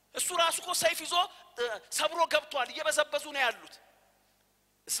እሱ ራሱ እኮ ሰይፍ ይዞ ሰብሮ ገብቷል እየበዘበዙ ነው ያሉት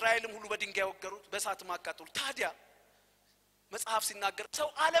እስራኤልም ሁሉ በድንጋይ ወገሩት በእሳት ማቃጠሉ ታዲያ መጽሐፍ ሲናገር ሰው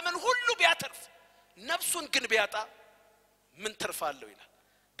ዓለምን ሁሉ ቢያተርፍ ነፍሱን ግን ቢያጣ ምን ትርፋለው ይላል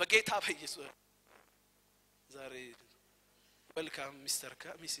በጌታ በኢየሱስ ዛሬ welcome Mr.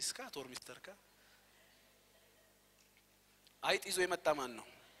 Ka Mrs. Ka or Mr. Ka አይጥ ይዞ የመጣ ማን ነው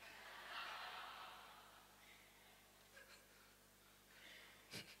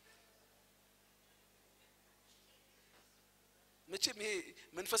መቼም ይሄ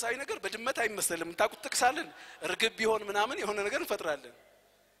መንፈሳዊ ነገር በድመት አይመስልም ታቁት ተክሳለን እርግብ ቢሆን ምናምን የሆነ ነገር እንፈጥራለን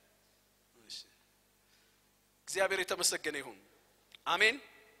እሺ እግዚአብሔር የተመሰገነ ይሁን አሜን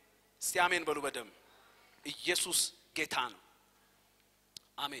እስቲ አሜን በሉ በደም ኢየሱስ ጌታ ነው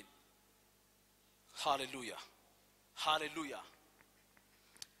አሜን ሃሌሉያ ሃሌሉያ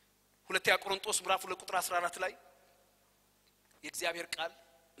ሁለተኛ ቆሮንቶስ ምዕራፍ 2 ቁጥር 14 ላይ የእግዚአብሔር ቃል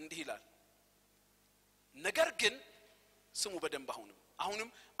እንዲህ ይላል ነገር ግን ስሙ በደንብ አሁንም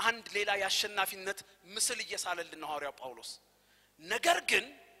አንድ ሌላ ያሸናፊነት ምስል እየሳለልን ነው ሐዋርያው ጳውሎስ ነገር ግን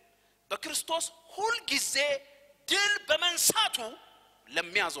በክርስቶስ ሁሉ ጊዜ ድል በመንሳቱ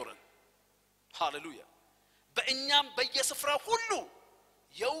ለሚያዞረን ሃሌሉያ በእኛም በየስፍራው ሁሉ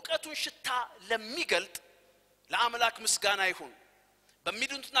የውቀቱን ሽታ ለሚገልጥ ለአምላክ ምስጋና ይሁን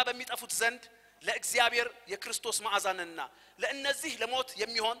በሚድኑትና በሚጠፉት ዘንድ ለእግዚአብሔር የክርስቶስ መዓዛንና ለእነዚህ ለሞት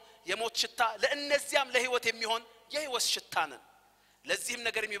የሚሆን የሞት ሽታ ለእነዚያም ለሕይወት የሚሆን የሕይወት ሽታ ነን ለዚህም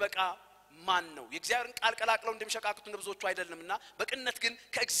ነገር የሚበቃ ማን ነው የእግዚአብሔርን ቃል ቀላቅለው እንደሚሸቃቅቱ እንደብዙዎቹ አይደለምና በቅነት ግን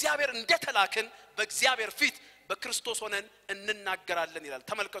ከእግዚአብሔር እንደተላክን በእግዚአብሔር ፊት በክርስቶስ ሆነን እንናገራለን ይላል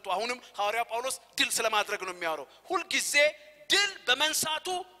ተመልከቱ አሁንም ሐዋርያው ጳውሎስ ድል ስለማድረግ ነው የሚያወራው ሁሉ ጊዜ ድል በመንሳቱ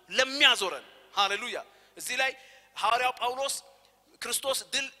ለሚያዞረን ሃሌሉያ እዚህ ላይ ሐዋርያው ጳውሎስ ክርስቶስ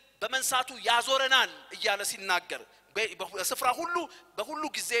ድል በመንሳቱ ያዞረናል እያለ ሲናገር በስፍራ ሁሉ በሁሉ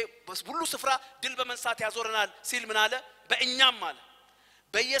ጊዜ በሁሉ ስፍራ ድል በመንሳት ያዞረናል ሲል ምን አለ በእኛም አለ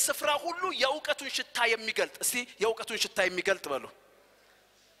በየስፍራ ሁሉ የውቀቱን ሽታ የሚገልጥ እስቲ የውቀቱን ሽታ የሚገልጥ በሉ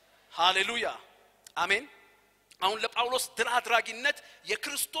ሃሌሉያ አሜን አሁን ለጳውሎስ ድል አድራጊነት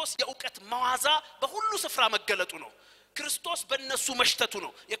የክርስቶስ የውቀት መዓዛ በሁሉ ስፍራ መገለጡ ነው ክርስቶስ በእነሱ መሽተቱ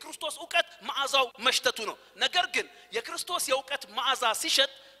ነው የክርስቶስ ዕውቀት መዓዛው መሽተቱ ነው ነገር ግን የክርስቶስ የዕውቀት መዓዛ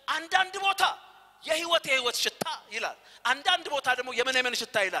ሲሸት አንዳንድ ቦታ የሕይወት ሽታ ይላል አንዳንድ ቦታ ደግሞ የመነመን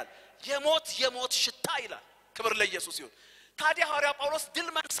ሽታ ይላል የሞት ሽታ ይላል ክብር ለኢየሱስ ይሁን ታዲያ ሐዋርያው ጳውሎስ ድል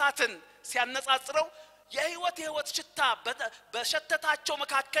መንሳትን ሲያነጻጽረው የሕይወት ሽታ በሸተታቸው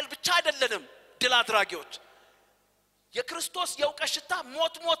መካከል ብቻ አይደለም ድል አድራጊዎች የክርስቶስ የዕውቀት ሽታ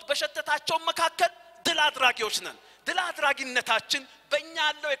ሞት በሸተታቸው መካከል ድል አድራጊዎች ነን ድል አድራጊነታችን በእኛ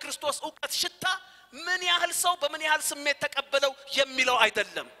ያለው የክርስቶስ ዕውቀት ሽታ ምን ያህል ሰው በምን ያህል ስሜት ተቀበለው የሚለው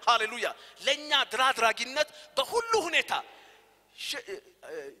አይደለም ሃሌሉያ ለኛ ድል አድራጊነት በሁሉ ሁኔታ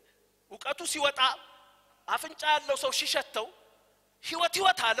ዕውቀቱ ሲወጣ አፍንጫ ያለው ሰው ሲሸተው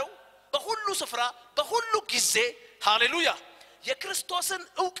ሕይወት አለው በሁሉ ስፍራ በሁሉ ጊዜ ሃሌሉያ የክርስቶስን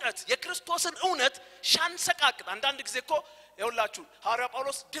ዕውቀት የክርስቶስን እውነት ሻንሰቃቅጥ አንዳንድ ጊዜ እኮ ይኸውላችሁ ሐዋርያው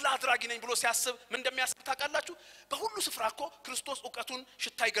ጳውሎስ ድል አድራጊ ነኝ ብሎ ሲያስብ ምን እንደሚያስብ ታውቃላችሁ በሁሉ ስፍራ እኮ ክርስቶስ ዕውቀቱን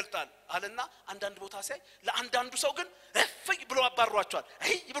ሽታ ይገልጣል አለና አንዳንድ ቦታ ሲያይ ለአንዳንዱ ሰው ግን እፍይ ብሎ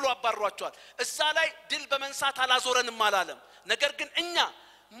አባሯቸዋል እዛ ላይ ድል በመንሳት አላዞረንም አላለም ነገር ግን እኛ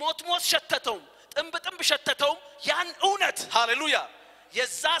ሞት ሸተተውም ጥምብ ሸተተውም ያን እውነት ሃሌሉያ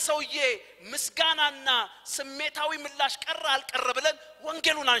የዛ ሰውዬ ምስጋናና ስሜታዊ ምላሽ ቀረ አልቀረ ብለን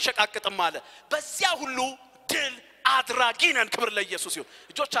ወንጌሉን አንሸቃቅጥም አለ በዚያ ሁሉ ድል አድራጊነን ክብር ለኢየሱስ ይሁን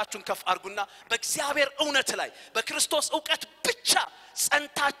እጆቻችሁን ከፍ አርጉና በእግዚአብሔር እውነት ላይ በክርስቶስ ዕውቀት ብቻ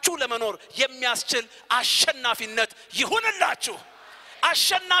ጸንታችሁ ለመኖር የሚያስችል አሸናፊነት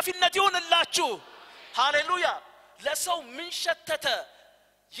ይሁንላችሁ ሃሌሉያ ለሰው ምን ሸተተ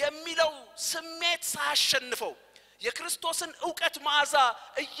የሚለው ስሜት ሳያሸንፈው የክርስቶስን ዕውቀት መዓዛ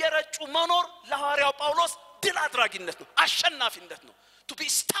እየረጩ መኖር ለሐዋርያው ጳውሎስ ድል አድራጊነት ነው አሸናፊነት ነው to be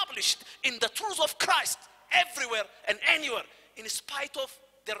established in the truth of Christ everywhere and anywhere in spite of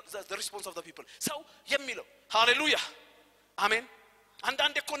the response of the people so የሚለው ሃሌሉያ አሜን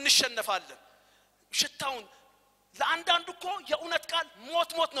አንዳንዴ እኮ እንሸነፋለን ሽታውን ለአንዳንዱ እኮ የእውነት ቃል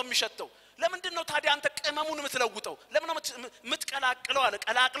ሞት ነው የሚሸተው ለምንድን ነው ታዲያ አንተ ቅመሙን የምትለውጠው ለምን ነው የምትቀላቅለው አለ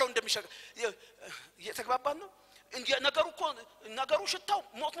ቀላቅለው እንደሚሸጋ የተግባባን ነው ነገሩ ሽታው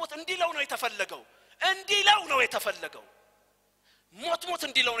ሞት እንዲለው ነው የተፈለገው ሞት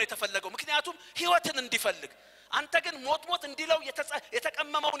እንዲለው ነው የተፈለገው ምክንያቱም ሕይወትን እንዲፈልግ አንተ ግን ሞት እንዲለው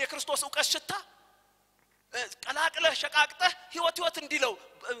የተቀመመውን የክርስቶስ ዕውቀት ሽታ ቀላቅለህ ሸቃቅጠህ ሕይወት እንዲለው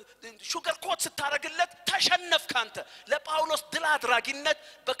ሹገር ኮት ስታረግለት ተሸነፍክ አንተ ለጳውሎስ ድል አድራጊነት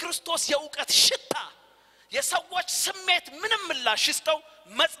በክርስቶስ የዕውቀት ሽታ የሰዎች ስሜት ምንም ምላሽ ይስጠው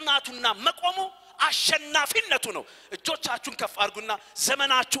መጽናቱና መቆሙ አሸናፊነቱ ነው እጆቻችሁን ከፍ አድርጉና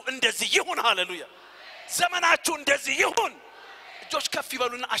ዘመናችሁ እንደዚህ ይሁን ሃሌሉያ ዘመናችሁ እንደዚህ ይሁን እጆች ከፍ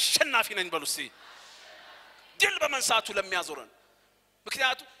ይበሉና አሸናፊ ነኝ በሉ እስቲ ድል በመንሳቱ ለሚያዞረን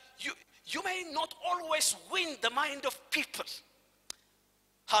ምክንያቱም you may not always win the mind of people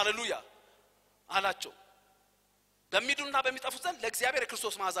ሃሌሉያ አላቸው በሚዱና በሚጠፉት ዘንድ ለእግዚአብሔር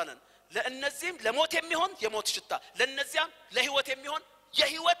የክርስቶስ ማዛነን ለእነዚህም ለሞት የሚሆን የሞት ሽታ ለእነዚያም ለሕይወት የሚሆን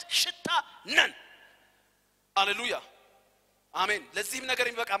የሕይወት ሽታ ነን ሃሌሉያ አሜን ለዚህም ነገር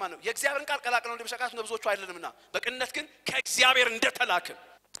የሚበቃ ማን ነው የእግዚአብሔርን ቃል ቀላቅለው እንደበሸካቱ ነብዞቹ አይደለምና በቅንነት ግን ከእግዚአብሔር እንደተላከ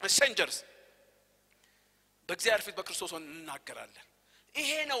ሜሴንጀርስ በእግዚአብሔር ፊት በክርስቶስ እንናገራለን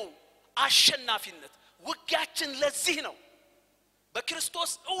ይሄ ነው አሸናፊነት ውጊያችን ለዚህ ነው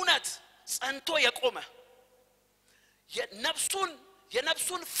በክርስቶስ እውነት ጸንቶ የቆመ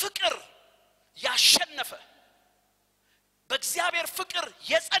የነፍሱን ፍቅር ያሸነፈ በእግዚአብሔር ፍቅር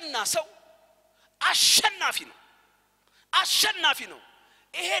የጸና ሰው አሸናፊ ነው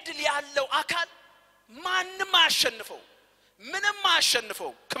ይሄ ድል ያለው አካል ማንንም አያሸንፈው ምንም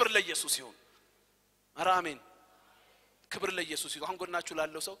አያሸንፈው ክብር ለኢየሱስ ይሁን አሜን ክብር ለኢየሱስ ይሁን አንጎናችሁ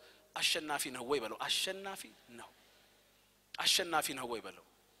ላለው ሰው አሸናፊ ነው ወይ በለው አሸናፊ ነው ወይ በለው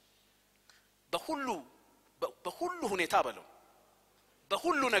በሁሉ ሁኔታ በለው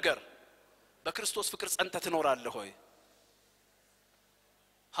በሁሉ ነገር በክርስቶስ ፍቅር ጸንተህ ትኖራለህ ሆይ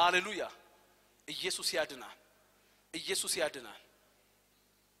ሃሌሉያ ኢየሱስ ያድናል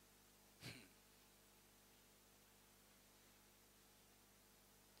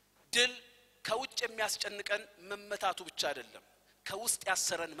ድል ከውጭ የሚያስጨንቀን መመታቱ ብቻ አይደለም ከውስጥ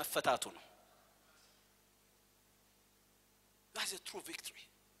ያሰረን መፈታቱ ነው that's a true victory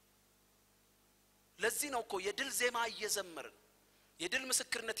ለዚህ ነው እኮ የድል ዜማ እየዘመርን የድል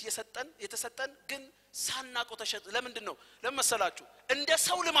ምስክርነት የተሰጠን ግን ሳናቆ ተሸጥ ለምንድነው ለመሰላችሁ እንደ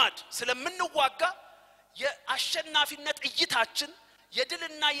ሰው ልማድ ስለምንዋጋ የአሸናፊነት እይታችን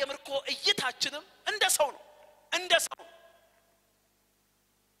የድልና የምርኮ እይታችንም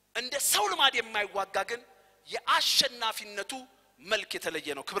እንደ ሰው ልማድ የማይዋጋ ግን የአሸናፊነቱ መልክ የተለየ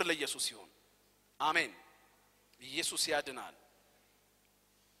ነው ክብር ለኢየሱስ ይሁን አሜን ኢየሱስ ያድናል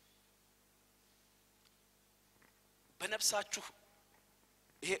በነፍሳችሁ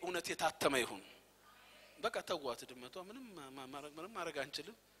ይሄ እውነት የታተመ ይሁን በቃ ተዋት ድመቷ ምንም ማረግ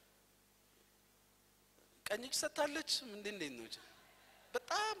አንችልም ቀኝች ሰጣለች እንዴ ነው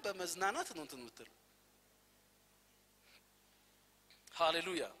በጣም በመዝናናት ነው እንትምትል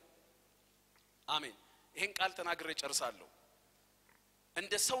ሃሌሉያ አሜን ይሄን ቃል ተናግሬ ጨርሳለሁ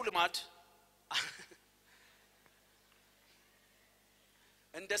እንደ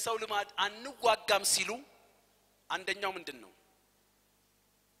ሰው ልማድ አንዋጋም ሲሉ አንደኛው ምንድነው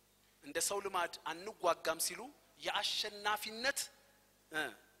እንደ ሰው ልማድ አንዋጋም ሲሉ የአሸናፊነት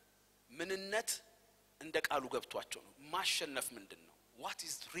ምንነት እንደ ቃሉ ገብቷቸው ነው ማሸነፍ ምንድነው what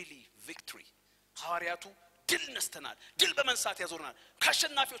is really victory ሐዋርያቱ ድል ነስተናል ድል በመንሳት ያዞርናል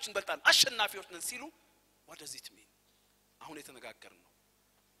ከአሸናፊዎች እንበልጣለን አሸናፊዎች ነን ሲሉ what does it mean አሁን የተነጋገርነው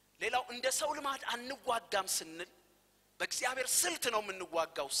ሌላው እንደ ሰው ልማድ አንዋጋም ስንል በእግዚአብሔር ስልት ነው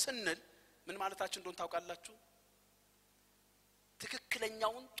የምንዋጋው ስንል ምን ማለታችን እንደሆነ ታውቃላችሁ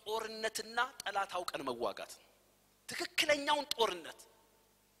ትክክለኛውን ጦርነትና ጠላት አውቀን መዋጋት ትክክለኛውን ጦርነት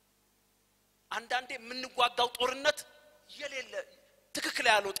አንዳንዴ የምንዋጋው ጦርነት የሌለ ትክክል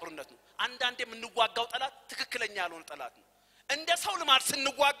ያለው ጦርነት ነው አንዳንዴ የምንዋጋው ጠላት ትክክለኛ ያልሆነ ጠላት ነው እንደ ሰው ልማድ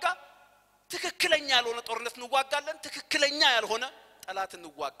ስንዋጋ ትክክለኛ ያልሆነ ጦርነት እንዋጋለን ትክክለኛ ያልሆነ ጠላት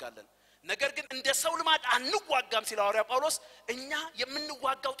እንዋጋለን ነገር ግን እንደ ሰው ልማድ አንዋጋም ሲል ሐዋርያ ጳውሎስ እኛ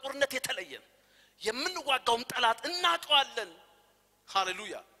የምንዋጋው ጦርነት የተለየ ነው የምንዋጋውም ጠላት እናቀዋለን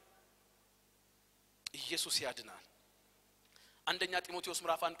ሃሌሉያ ኢየሱስ ያድናል አንደኛ ጢሞቴዎስ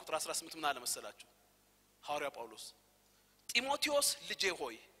ምዕራፍ 1 ቁጥር 18 ምን አለ መሰላችሁ ሐዋርያ ጳውሎስ ጢሞቴዎስ ልጄ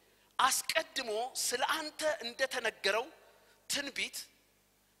ሆይ አስቀድሞ ስለ አንተ እንደተነገረው ትንቢት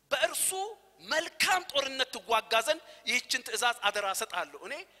በእርሱ መልካም ጦርነት ትዋጋ ዘንድ ይህችን ትእዛዝ አደራ ሰጣለሁ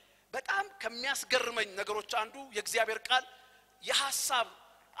እኔ በጣም ከሚያስገርመኝ ነገሮች አንዱ የእግዚአብሔር ቃል የሐሳብ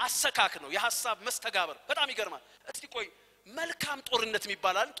አሰካክ ነው የሐሳብ መስተጋብር በጣም ይገርማል እስቲ ቆይ መልካም ጦርነት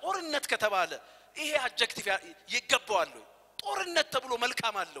የሚባላል ጦርነት ከተባለ ይሄ አድጀክቲቭ ይገባዋል ጦርነት ተብሎ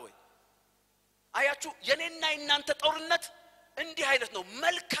መልካም አለ ወይ አያችሁ የኔና እናንተ ጦርነት እንዲህ አይነት ነው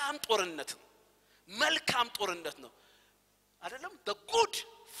መልካም ጦርነት ነው አይደለም the good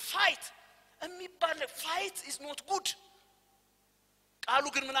fight የሚባል fight is not good ቃሉ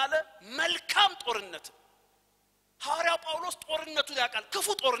ግን ምን አለ መልካም ጦርነት ሐዋርያው ጳውሎስ ጦርነቱን ያቃል ክፉ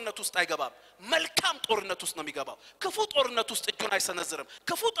ጦርነት ውስጥ አይገባም መልካም ጦርነት ውስጥ ነው የሚገባው ክፉ ጦርነት ውስጥ እጁን አይሰነዝርም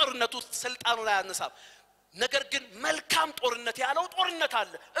ክፉ ጦርነት ውስጥ ስልጣኑን አያነሳም ነገር ግን መልካም ጦርነት ያለው ጦርነት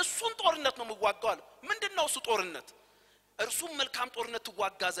አለ እሱን ጦርነት ነው የምዋጋው ምንድነው እሱ ጦርነት እርሱም መልካም ጦርነት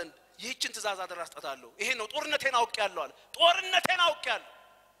ትዋጋ ዘንድ ይህችን ትእዛዝ አደራ አስጣታለሁ ይሄ ነው ጦርነቴን አውቄያለሁ አለ ጦርነቴን አውቄያለሁ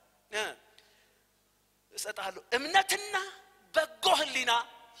እሰጣለሁ እምነትና በጎ ህሊና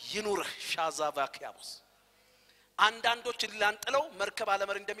ይኑርህ ሻዛቫኪያቦስ አንዳንዶች ላንጥለው መርከብ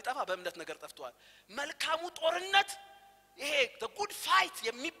አለመር እንደሚጠፋ በእምነት ነገር ጠፍቷል መልካሙ ጦርነት ይሄ the good fight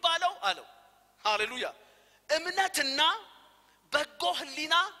የሚባለው አለው ሃሌሉያ እምነትና በጎ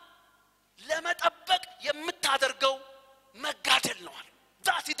ህሊና ለመጠበቅ የምታደርገው መጋደል ነው አለ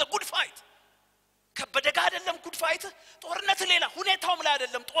that is the good fight ከበደጋ አይደለም good fight ጦርነት ሌላ ሁኔታውም ላይ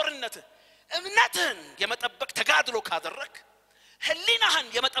አይደለም ጦርነት እምነትን የመጠበቅ ተጋድሎ ካደረክ ህሊናህን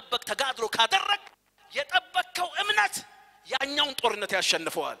የመጠበቅ ተጋድሎ ካደረክ የጠበቀው እምነት ያኛውን ጦርነት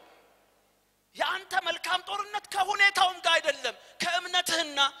ያሸንፈዋል ያንተ መልካም ጦርነት ከሁኔታውም ጋር አይደለም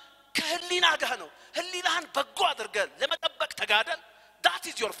ከእምነትህና ከህሊና ጋር ነው ህሊናህን በጎ አድርገህ ለመጠበቅ ተጋደል that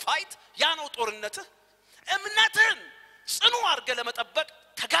is your fight ያ ነው ጦርነትህ እምነትህን ጽኑ አድርገህ ለመጠበቅ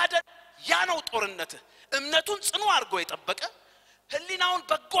ተጋደል ያ ነው ጦርነትህ እምነቱን ጽኑ አድርጎ የጠበቀ ህሊናውን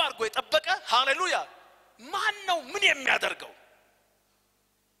በጎ አድርጎ የጠበቀ ሃሌሉያ ማን ነው ምን የሚያደርገው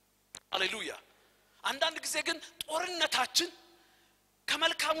ሃሌሉያ አንዳንድ ጊዜ ግን ጦርነታችን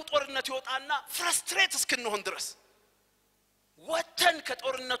ከመልካሙ ጦርነት ይወጣና ፍራስትሬት እስክንሆን ድረስ ወተን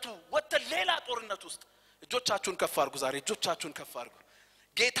ከጦርነቱ ወተን ሌላ ጦርነት ውስጥ እጆቻችሁን ከፍ አድርጉ ዛሬ እጆቻችሁን ከፍ አድርጉ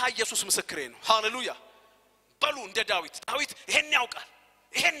ጌታ ኢየሱስ ምስክሬ ነው ሃሌሉያ በሉ እንደ ዳዊት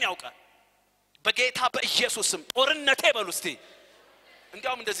ይሄን ያውቃል በጌታ በኢየሱስም ጦርነቴ በሉ እስቲ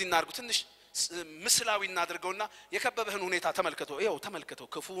እንዲያውም እንደዚህ እናርጉ ትንሽ ምስላዊ እናድርገውና የከበበህን ሁኔታ ተመልከተው ይሄው ተመልከተው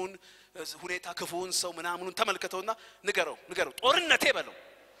ክፉን ሁኔታ ክፉን ሰው ምናምኑን ተመልከተውና ንገረው ጦርነቴ በለው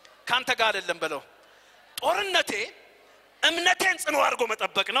ካንተ ጋር አይደለም በለው ጦርነቴ እምነቴን ጽኑ አድርጎ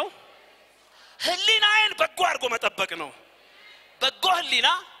መጠበቅ ነው ህሊናዬን በጎ አድርጎ መጠበቅ ነው በጎ ህሊና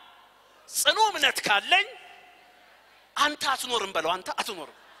ጽኑ እምነት ካለኝ አንተ አትኖርም በለው አንተ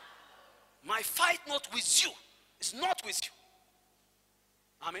አትኖርም my fight not with you is not with you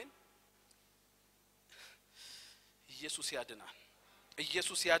አሜን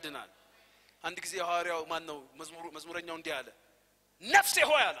ኢየሱስ ያድናል አንድ ጊዜ ሐዋርያው ማን ነው መዝሙረኛው እንዲህ አለ ነፍሴ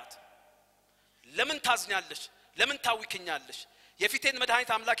ሆይ አላት ለምን ታዝኛለሽ ለምን ታውኪኛለሽ የፊቴን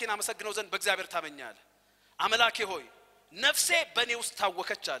መድኃኒት አምላኬን አመሰግነው ዘንድ በእግዚአብሔር ታመኛለ አምላኬ ሆይ ነፍሴ በኔ ውስጥ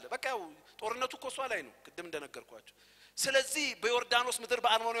ታወከች አለ በቃ ጦርነቱ ኮሷ ላይ ነው ቅድም እንደነገርኳችሁ ስለዚህ በዮርዳኖስ ምድር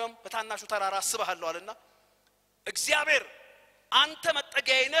በአርሞኒየም በታናሹ ተራራ አስበሃለሁ አለና እግዚአብሔር አንተ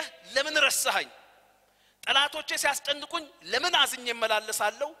መጠጊያዬ ነህ ለምን ረሳኸኝ ጠላቶቼ ሲያስጨንቁኝ ለምን አዝኜ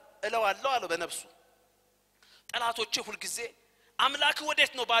እመላለሳለሁ እለዋለሁ አለ በነፍሱ ጠላቶቼ ሁሉ ጊዜ አምላክ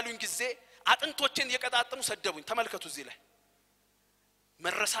ወዴት ነው ባሉኝ ጊዜ አጥንቶቼን የቀጣጠሙ ሰደቡኝ ተመልከቱ እዚህ ላይ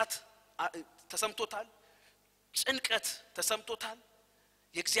መረሳት ተሰምቶታል ጭንቀት ተሰምቶታል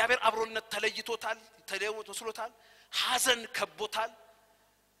የእግዚአብሔር አብሮነት ተለይቶታል ተለይቶታል ሐዘን ከቦታል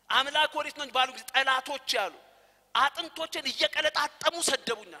አምላክ ወዴት ነው ባሉኝ ጊዜ ጠላቶቼ ያሉ አጥንቶቼን እየቀለጣጠሙ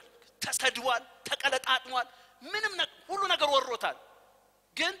ሰደቡኛል ተሰድዋል ተቀለጣጥሟል ምንም ሁሉ ነገር ወሮታል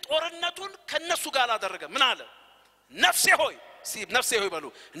ግን ጦርነቱን ከነሱ ጋር አደረገ ምን አለ ነፍሴ ሆይ በሉ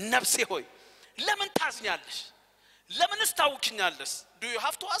ነፍሴ ሆይ ለምን ታዝኛለሽ ለምን ስታውኪኛለሽ do you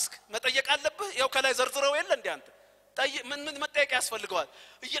have to ask መጠየቅ አለብህ ያው ከላይ ዘርዝረው የለ እንዴ አንተ ምን መጠየቅ ያስፈልገዋል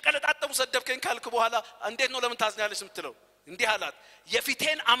እየቀለጣጠሙ ሰደብከኝ ካልክ በኋላ እንዴት ነው ለምን ታዝኛለሽ የምትለው እንዲህ አላት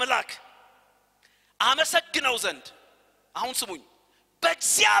የፊቴን አምላክ አመሰግነው ዘንድ አሁን ስሙኝ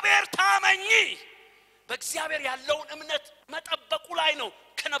በእግዚአብሔር ታመኚ በእግዚአብሔር ያለውን እምነት መጠበቁ ላይ ነው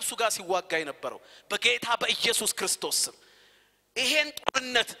ከነፍሱ ጋር ሲዋጋ የነበረው በጌታ በኢየሱስ ክርስቶስ ስም ይሄን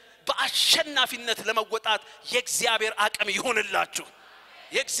ጦርነት በአሸናፊነት ለመወጣት የእግዚአብሔር አቅም ይሁንላችሁ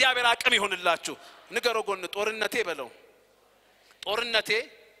የእግዚአብሔር አቅም ይሁንላችሁ ንገረው ጎን ጦርነቴ በለው ጦርነቴ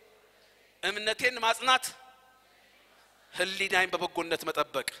እምነቴን ማጽናት ህሊናዬን በበጎነት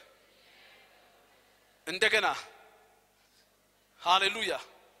መጠበቅ እንደገና ሃሌሉያ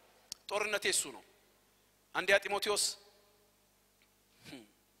ጦርነቴ እሱ ነው አንደኛ ጢሞቴዎስ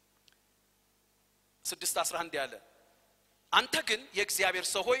 6:11 ያለ አንተ ግን የእግዚአብሔር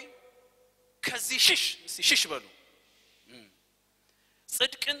ሰው ሆይ ከዚህ ሽሽ በሉ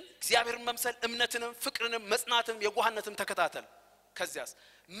ጽድቅን እግዚአብሔርን መምሰል እምነትንም ፍቅርንም መጽናትንም የዋህነትንም ተከታተል ከዚያስ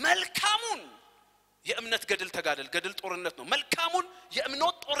መልካሙን የእምነት ገድል ጦርነት ነው መልካሙን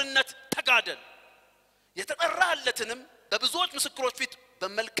የእምነት ጦርነት ተጋደል የተጠራለትንም በብዙዎች ምስክሮች ፊት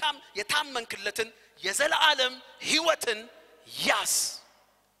በመልካም የታመንክለትን የዘላለም ሕይወትን ያስ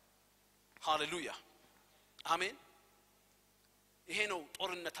ሃሌሉያ አሜን ይሄ ነው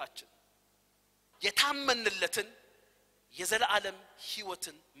ጦርነታችን የታመንለትን የዘላለም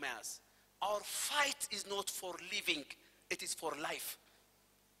ሕይወትን መያዝ our fight is not for living, it is for life.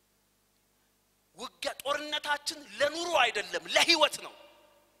 ውጊያ ጦርነታችን ለኑሮ አይደለም ለህይወት ነው።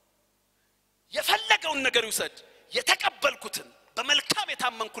 የፈለገውን ነገር ይውሰድ የተቀበልኩትን በመልካም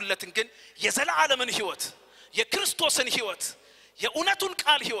የታመንኩለትን ግን የዘላለምን ህይወት የክርስቶስን ህይወት የእውነቱን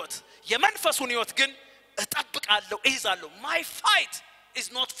ቃል ህይወት የመንፈሱን ህይወት ግን እጠብቃለሁ እይዛለሁ። my fight is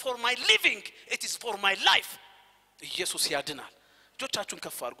not for my living, it is for my life. ኢየሱስ ያድናል። እጆቻችሁን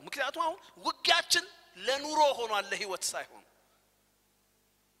ከፍ አድርጉ። ምክንያቱም አሁን ውጊያችን ለኑሮ ሆኗል ለህይወት ሳይሆን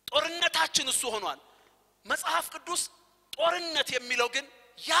ጦርነታችን እሱ ሆኗል። መጽሐፍ ቅዱስ ጦርነት የሚለው ግን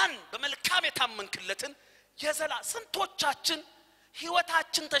ያን በመልካም የታመንክለትን የዘላ ስንቶቻችን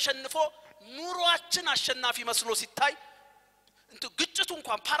ህይወታችን ተሸንፎ ኑሮአችን አሸናፊ መስሎ ሲታይ እንት ግጭቱ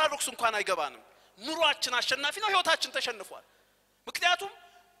እንኳን ፓራዶክስ እንኳን አይገባንም። ኑሮአችን አሸናፊ ነው ህይወታችን ተሸንፏል። ምክንያቱም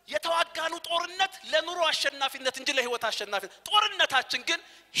የተዋጋኑ ጦርነት ለኑሮ አሸናፊነት እንጂ ለህይወት አሸናፊነት ጦርነታችን ግን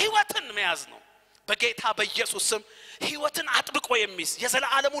ህይወትን መያዝ ነው። በጌታ በኢየሱስ ስም ህይወትን አጥብቆ የሚይዝ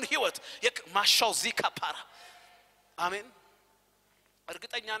የዘላለሙን ህይወት ማሻው ዚካ ፓራ አሜን።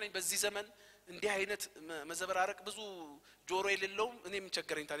 እርግጠኛ ነኝ በዚህ ዘመን እንዲህ አይነት መዘበራረቅ ብዙ ጆሮ የሌለው እኔም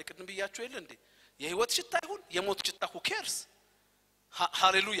ቸገረኝ ታሪክ ቅድም ብያችሁ የለ እንዴ የህይወት ሽታ ይሁን የሞት ሽታ who cares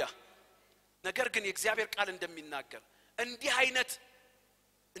ሃሌሉያ። ነገር ግን የእግዚአብሔር ቃል እንደሚናገር እንዲህ አይነት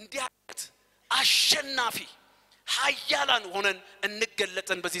አሸናፊ ኃያላን ሆነን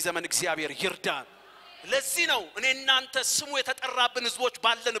እንገለጥን በዚህ ዘመን እግዚአብሔር ይርዳን። ለዚህ ነው እኔ እናንተ ስሙ የተጠራብን ህዝቦች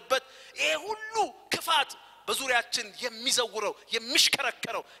ባለንበት ይሄ ሁሉ ክፋት በዙሪያችን የሚዘውረው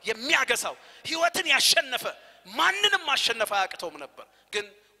የሚሽከረከረው የሚያገሳው ህይወትን ያሸነፈ ማንንም ማሸነፍ አያቅተውም ነበር። ግን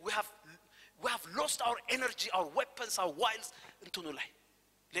we have lost our energy, our weapons, our wiles እንትኑ ላይ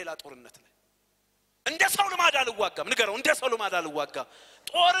ሌላ ጦርነት ላይ እንደ ሰው ልማድ አልዋጋም። ንገረው እንደ ሰው ልማድ አልዋጋም።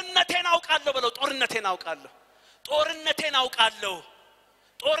 ጦርነቴን አውቃለሁ በለው ጦርነቴን አውቃለሁ ጦርነቴን አውቃለሁ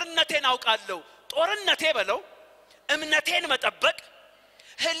ጦርነቴን አውቃለሁ ጦርነቴ በለው እምነቴን መጠበቅ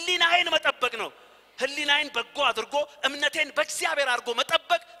ህሊናዬን መጠበቅ ነው። ህሊናዬን በጎ አድርጎ እምነቴን በእግዚአብሔር አድርጎ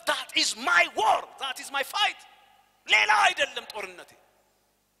መጠበቅ that is my war, that is my fight። ሌላ አይደለም ጦርነቴ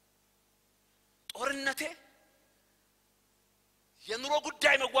የኑሮ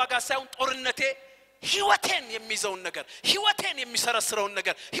ጉዳይ መዋጋት ሳይሆን ጦርነቴ ህይወቴን የሚይዘውን ነገር ህይወቴን የሚሰረስረውን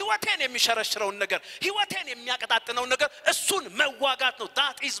ነገር ህይወቴን የሚሸረሽረውን ነገር ህይወቴን የሚያቀጣጥነውን ነገር እሱን መዋጋት ነው።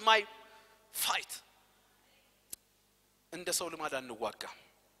 that is my fight። እንደ ሰው ልማድ አንዋጋም።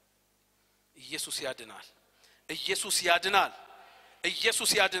 ኢየሱስ ያድናል። ኢየሱስ ያድናል።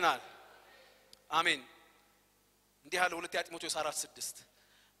 ኢየሱስ ያድናል። አሜን። እንዲህ አለ ሁለተኛ ጢሞቴዎስ 4:6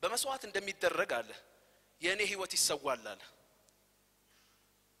 በመስዋዕት እንደሚደረግ አለ የኔ ህይወት ይሰዋል አለ።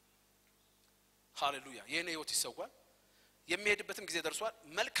 ሃሌሉያ። የኔ ህይወት ይሰዋል የሚሄድበትም ጊዜ ደርሷል።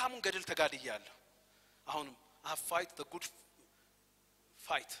 መልካሙን ገድል ተጋድያለሁ። አሁንም I fight the good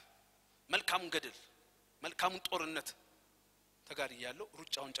fight። መልካሙን ገድል መልካሙን ጦርነት ተጋድያለሁ።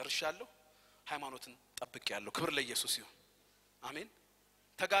 ሩጫውን ጨርሻለሁ። ሃይማኖትን ጠብቄያለሁ። ክብር ለኢየሱስ ይሁን። አሜን።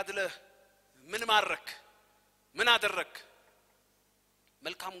 ተጋድለህ ምን ማረክ ምን አደረክ?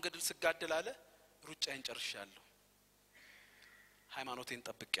 መልካሙን ገድል ስጋደል አለ ሩጫዬን ጨርሻለሁ ሃይማኖቴን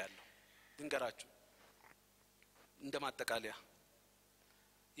ጠብቄያለሁ። ድንገራችሁ እንደማጠቃለያ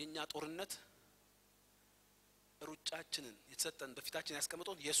የኛ ጦርነት ሩጫችንን የተሰጠን በፊታችን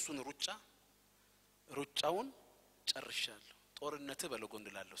ያስቀምጠውን የሱን ሩጫውን ጨርሻለሁ። ጦርነት በለጎን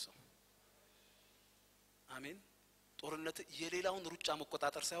ላለው ሰው አሜን። ጦርነት የሌላውን ሩጫ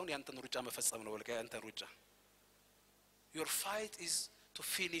መቆጣጠር ሳይሆን ያንተን ሩጫ መፈጸም ነው። ወልጋ ያንተን ሩጫ your fight is to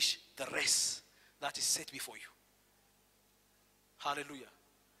finish the race that is set before you። ሃሌሉያ።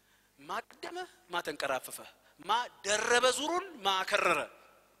 ማቀደመ ማተንቀራፈፈ ማደረበ ዙሩን ማከረረ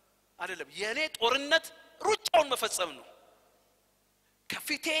አይደለም። የኔ ጦርነት ሩጫውን መፈጸም ነው።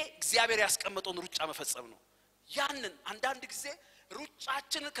 ከፊቴ እግዚአብሔር ያስቀመጠውን ሩጫ መፈጸም ነው። ያንን አንዳንድ ጊዜ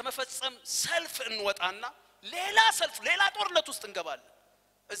ሩጫችንን ከመፈጸም ሰልፍ እንወጣና ሌላ ጦርነት ውስጥ እንገባለን።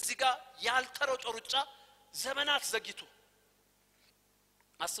 እዚህ ጋር ያልተሮጠ ሩጫ ዘመናት ዘግይቶ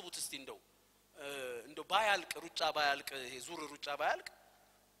አስቡት እስቲ እንደው ባያልቅ ሩጫ ባያልቅ ይሄ ዙር ሩጫ ባያልቅ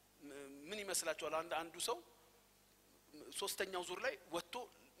ምን ይመስላችኋል? አንዱ ሰው ሶስተኛው ዙር ላይ ወጥቶ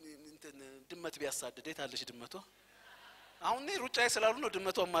ድመት ቢያሳድድ የታለች ድመቷ? አሁን ነው ሩጫዬ ስላሉ ነው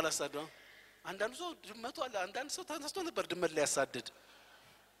ድመቷን ማላሳደው። አንዳንዱ ሰው ድመቷ አለ አንዳንድ ሰው ተነስቶ ነበር ድመት ላይ ያሳድድ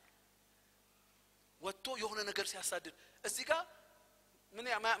ወጥቶ የሆነ ነገር ሲያሳድድ እዚህ ጋር ምን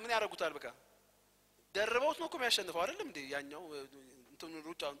ያረጉታል? በቃ ደርበውት ነው የሚያሸንፈው አይደለም እንዴ ያኛው እንትን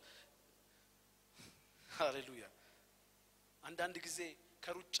ሩጫው። ሃሌሉያ። አንዳንድ ጊዜ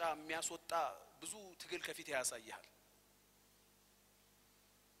ከሩጫ የሚያስወጣ ብዙ ትግል ከፊት ያሳያል።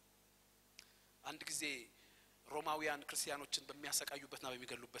 አንድ ጊዜ ሮማውያን ክርስቲያኖችን በሚያሰቃዩበትና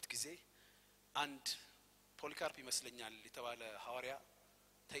በሚገሉበት ጊዜ አንድ ፖሊካርፕ ይመስለኛል የተባለ ሐዋርያ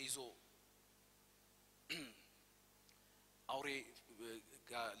ተይዞ አውሬ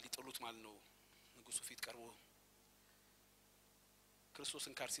ጋር ሊጥሉት ማለት ነው ንጉሱ ፊት ቀርቦ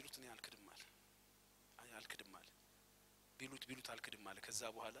ክርስቶስን ካር ሲሉት ነው አልክድም አለ ቢሉት አልክድም አለ ከዛ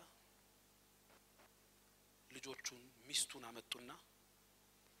በኋላ ልጆቹን ሚስቱን አመጡና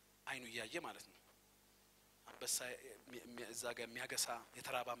አይኑ ያየ ማለት ነው አንበሳ እዛ ጋር የሚያገሳ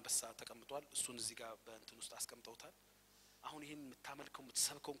የተራባ አንበሳ ተቀምጧል እሱን እዚህ ጋር በእንትን ውስጥ አስቀምጠውታል አሁን ይሄን የምታመልከው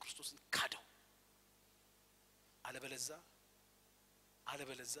የምትሰብከው ክርስቶስን ካደው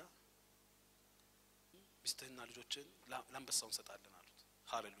አለበለዛ ሚስትህና ልጆችን ለአንበሳው እንሰጣለን አሉት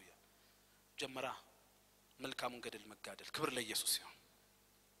ሃሌሉያ ጀመራ መልካሙን ገደል መጋደል ክብር ለኢየሱስ ይሁን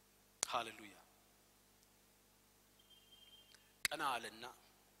ሃሌሉያ ቀና አለና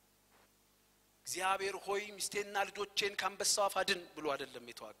እግዚአብሔር ሆይ ሚስቴና ልጆቼን ከአንበሳው አፍ አድን ብሎ አይደለም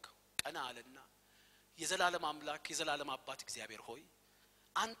የተዋጋው ቀና አለና የዘላለም አምላክ የዘላለም አባት እግዚአብሔር ሆይ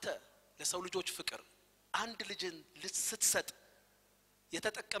አንተ ለሰው ልጆች ፍቅር አንድ ልጅን ስትሰጥ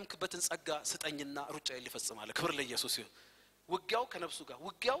የተጠቀምክበትን ጸጋ ስጠኝና ሩጫዬን ልፈጽም አለ ክብር ለኢየሱስ ይሁን ውጊያው ከነፍሱ ጋር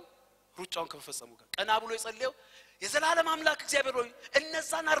ውጊያው ሩጫውን ከመፈጸሙ ጋር ቀና ብሎ የጸለየው የዘላለም አምላክ እግዚአብሔር ሆይ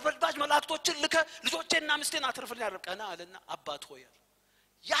እነዛን አርበልባጅ መላእክቶችን ልከ ልጆቼና ሚስቴን አትርፍልኝ አለ ቀና አለና አባት ሆይ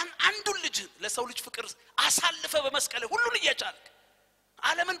ያን አንዱን ልጅ ለሰው ልጅ ፍቅር አሳልፈ በመስቀል ሁሉን እየቻልክ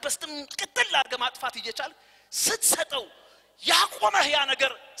ዓለምን በስተም ቅጥል አድርገህ ማጥፋት እየቻልክ ስትሰጠው ያቆመህ ያ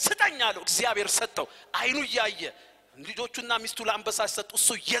ነገር ስጠኛለው እግዚአብሔር ሰጠው አይኑ ያየ ልጆቹና ሚስቱ ለአንበሳ ሰጡ እሱ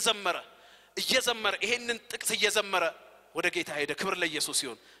እየዘመረ ይሄንን ጥቅስ እየዘመረ ወደ ጌታ ሄደ ክብር ለኢየሱስ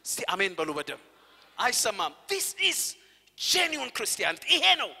ይሁን እስቲ አሜን በሉ በደም አይሰማም this is genuine Christianity ይሄ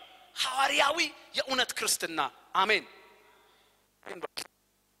ነው ሐዋርያዊ የእውነት ክርስትና አሜን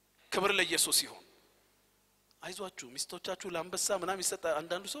ክብር ለኢየሱስ ይሁን አይዟችሁ ሚስቶቻችሁ ለአንበሳ ምናምን ይሰጣ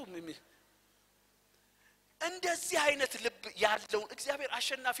አንዳንዱ ሰው እንደዚህ አይነት ልብ ያለው እግዚአብሔር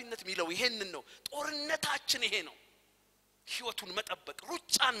አሸናፊነት ሚለው ይሄንን ነው ጦርነታችን ይሄ ነው ህይወቱን መጠበቅ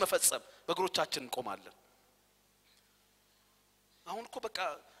ሩጫን መፈጸም በእግሮቻችን እንቆማለን አሁን እኮ በቃ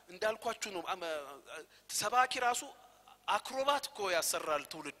እንዳልኳችሁ ነው ሰባኪ ራሱ አክሮባት እኮ ያሰራል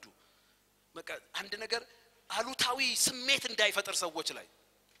ትውልዱ በቃ አንድ ነገር አሉታዊ ስሜት እንዳይፈጠር ሰዎች ላይ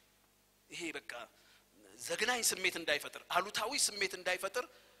ይሄ በቃ ዘግናኝ ስሜት እንዳይፈጠር አሉታዊ ስሜት እንዳይፈጠር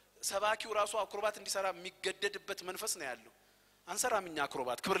ሰባኪው ራሱ አክሮባት እንዲሰራ የሚገደድበት መንፈስ ነው ያለው አንሰራምኛ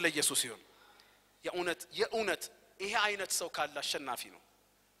አክሮባት ክብር ለኢየሱስ ይሁን የእውነት ይሄ አይነት ሰው ካለ አሸናፊ ነው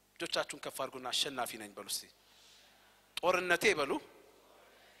እጆቻችሁን ከፍ አድርጉና አሸናፊ ነኝ በሉ እስቲ ጦርነቴ በሉ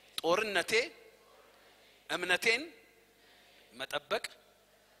ጦርነቴ እምነቴን መጠበቅ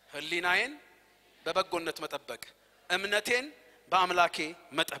ህሊናዬን በበጎነት መጠበቅ እምነቴን በአምላኬ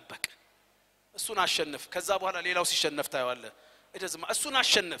መጠበቅ እሱን አሸንፍ ከዛ በኋላ ሌላው ሲሸነፍ ታየዋለ እደዝማ እሱን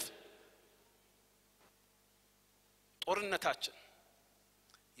አሸንፍ ጦርነታችን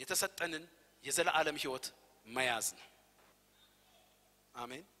የተሰጠንን የዘላለም ህይወት መያዝ ነው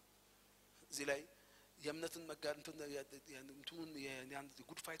አሜን እዚህ ላይ የእምነትን መጋንቱን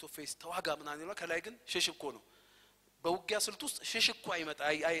ጉድ ፋይት ኦፍ ፌስ ተዋጋ ምናምን ነው ከላይ ግን ሽሽኮ ነው በውጊያ ስልት ውስጥ ሽሽኮ አይመጣ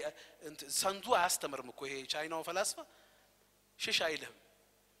ሰንዱ አያስተምርም እኮ ይሄ ቻይናው ፈላስፋ ሽሽ አይልም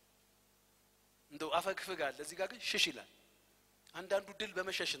እንደው አፈግፍጋል እዚህ ጋር ግን ሽሽ ይላል አንዳንዱ ድል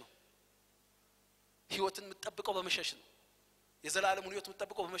በመሸሽ ነው ህይወትን መጠብቀው በመሸሽ ነው የዘላለሙን ህይወት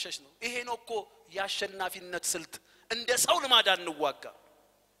መጠብቀው በመሸሽ ነው ይሄ ነው እኮ ያሸናፊነት ስልት እንደ ሰው ልማድ አንዋጋ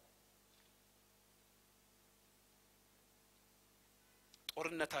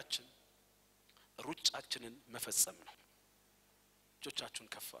ጦርነታችን ሩጫችንን መፈጸም ነው እጆቻችሁን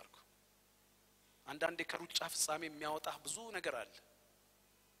ከፍ አድርጉ አንዳንዴ ከሩጫ ፍጻሜ የሚያወጣ ብዙ ነገር አለ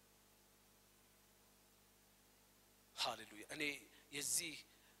ሃሌሉያ እኔ የዚህ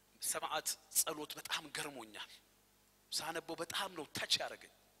ሰማዓት ጸሎት በጣም ገርሞኛል ሳነበው በጣም ነው ታች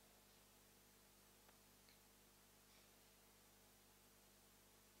ያረገኝ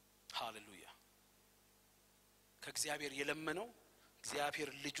ሃሌሉያ ከእግዚአብሔር የለመነው እግዚአብሔር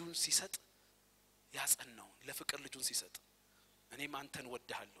ልጁን ሲሰጥ ያጸናው ለፍቅር ልጁን ሲሰጥ እኔም አንተን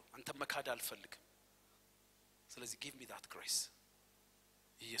ወድሃለሁ አንተን መካድ አልፈልግም ስለዚህ give me that grace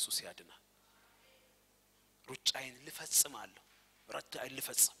ኢየሱስ ያድናል ሩጫዬን ልፈጽማለሁ ሩጫዬን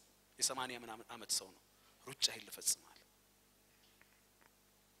ልፈጽም የ80 ምናምን አመት ሰው ነው ሩጫዬን ልፈጽማለሁ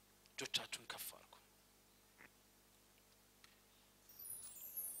እጆቻችሁን ከፍ አድርጉ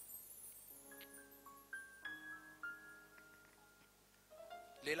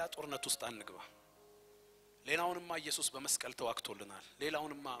ሌላ ጦርነት ውስጥ አንግባ ሌላውንማ ኢየሱስ በመስቀል ተዋክቶልናል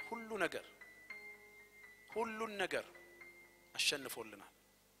ሌላውንማ ሁሉን ነገር አሸንፎልናል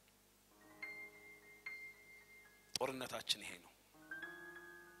ጦርነታችን ይሄ ነው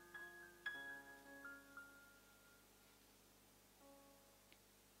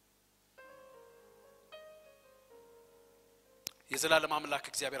የዘላለም አምላክ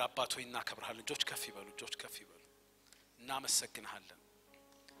እግዚአብሔር አባት ሆይ እናከብርሃለን እጆች ከፍ ይበሉ እናመሰግንሃለን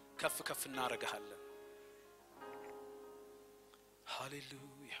ከፍ ከፍ እናረጋሃለን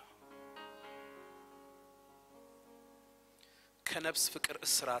ሃሌሉያ ከነፍስ ፍቅር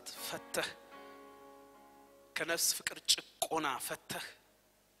እስራት ፈተህ ከነፍስ ፍቅር ጭቆና ፈተህ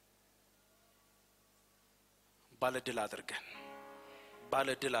ባለድል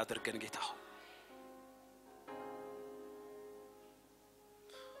አድርገን ጌታ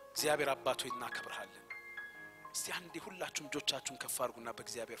እግዚአብሔር አባት ሆይ እናከብርሃለን እስቲ አንዴ ሁላችሁም እጆቻችሁን ከፍ አድርጉና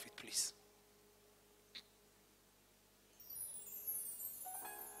በእግዚአብሔር ፊት ፕሊዝ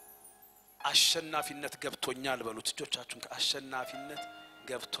አሸናፊነት ገብቶኛል በሉት እጆቻችሁን አሸናፊነት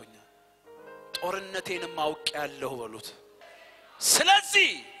ገብቶኛል ጦርነቴንም አውቄያለሁ በሉት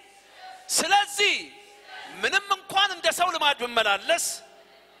ስለዚህ ምንም እንኳን እንደ ሰው ልማድ ብመላለስ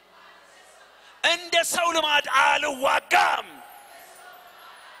እንደ ሰው ልማድ አልዋጋም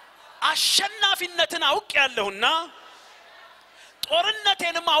አሸናፊነትን አውቄያለሁና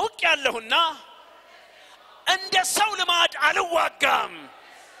ጦርነቴንም አውቄያለሁና እንደ ሰው ልማድ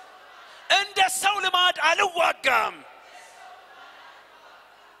አልዋጋም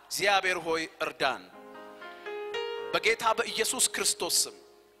እግዚአብሔር ሆይ እርዳን በጌታ በኢየሱስ ክርስቶስ ስም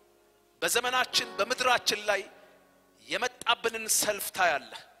በዘመናችን በመድራችን ላይ የመጣብንን ሰልፍ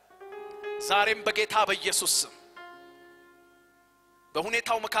ታያለህ ዛሬም በጌታ በኢየሱስ ስም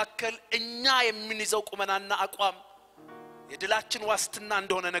በሁኔታው መካከል እኛ የምንይዘው ቁመናና አቋም የድላችን ዋስትና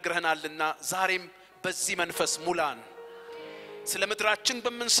እንደሆነ ነግረህናልና ዛሬም በዚህ መንፈስ ሙላን ስለ ምድራችን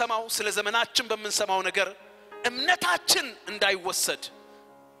በመንሰማው ስለ ዘመናችን በመንሰማው ነገር እምነታችን እንዳይወሰድ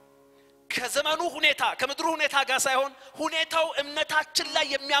ከዘመኑ ሁኔታ ከምድሩ ሁኔታ ጋር ሳይሆን ሁኔታው እምነታችን ላይ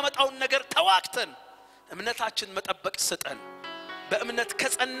የሚያመጣውን ነገር ተዋክተን እምነታችን መጠበቅ ስጠን በእምነት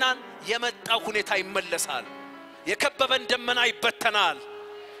ከጸናን የመጣው ሁኔታ ይመለሳል የከበበን ደመና ይበተናል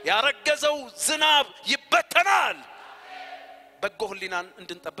ያረገዘው ዝናብ ይበተናል በጎ ህሊናን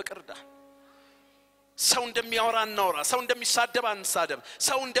እንድንጠብቅ እርዳ ሰው እንደሚያወራ እናውራ ሰው እንደሚሳደብ አንሳደብ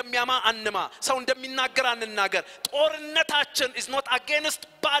ሰው እንደሚያማ አንማ ሰው እንደሚናገር አንናገር ጦርነታችን is not against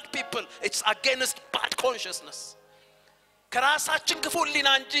bad people it's against bad consciousness ከራሳችን ክፉ ህሊና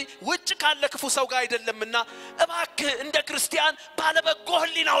እንጂ ውጭ ካለ ክፉ ሰው ጋር አይደለምና እባክህ እንደ ክርስቲያን ባለ በጎ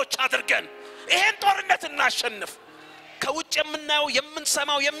ህሊናዎች አድርገን ይሄን ጦርነት እናሸንፍ ከውጭ የምናየው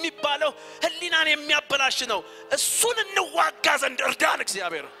የምንሰማው የሚባለው ህሊናን የሚያበላሽ ነው እሱን እንዋጋ ዘንድ እርዳን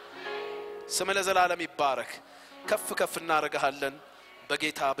እግዚአብሔር ስም ለዘላለም ይባረክ ከፍ ከፍ እናረጋለን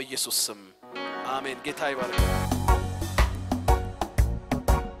በጌታ በኢየሱስ ስም አሜን ጌታ ይባርክ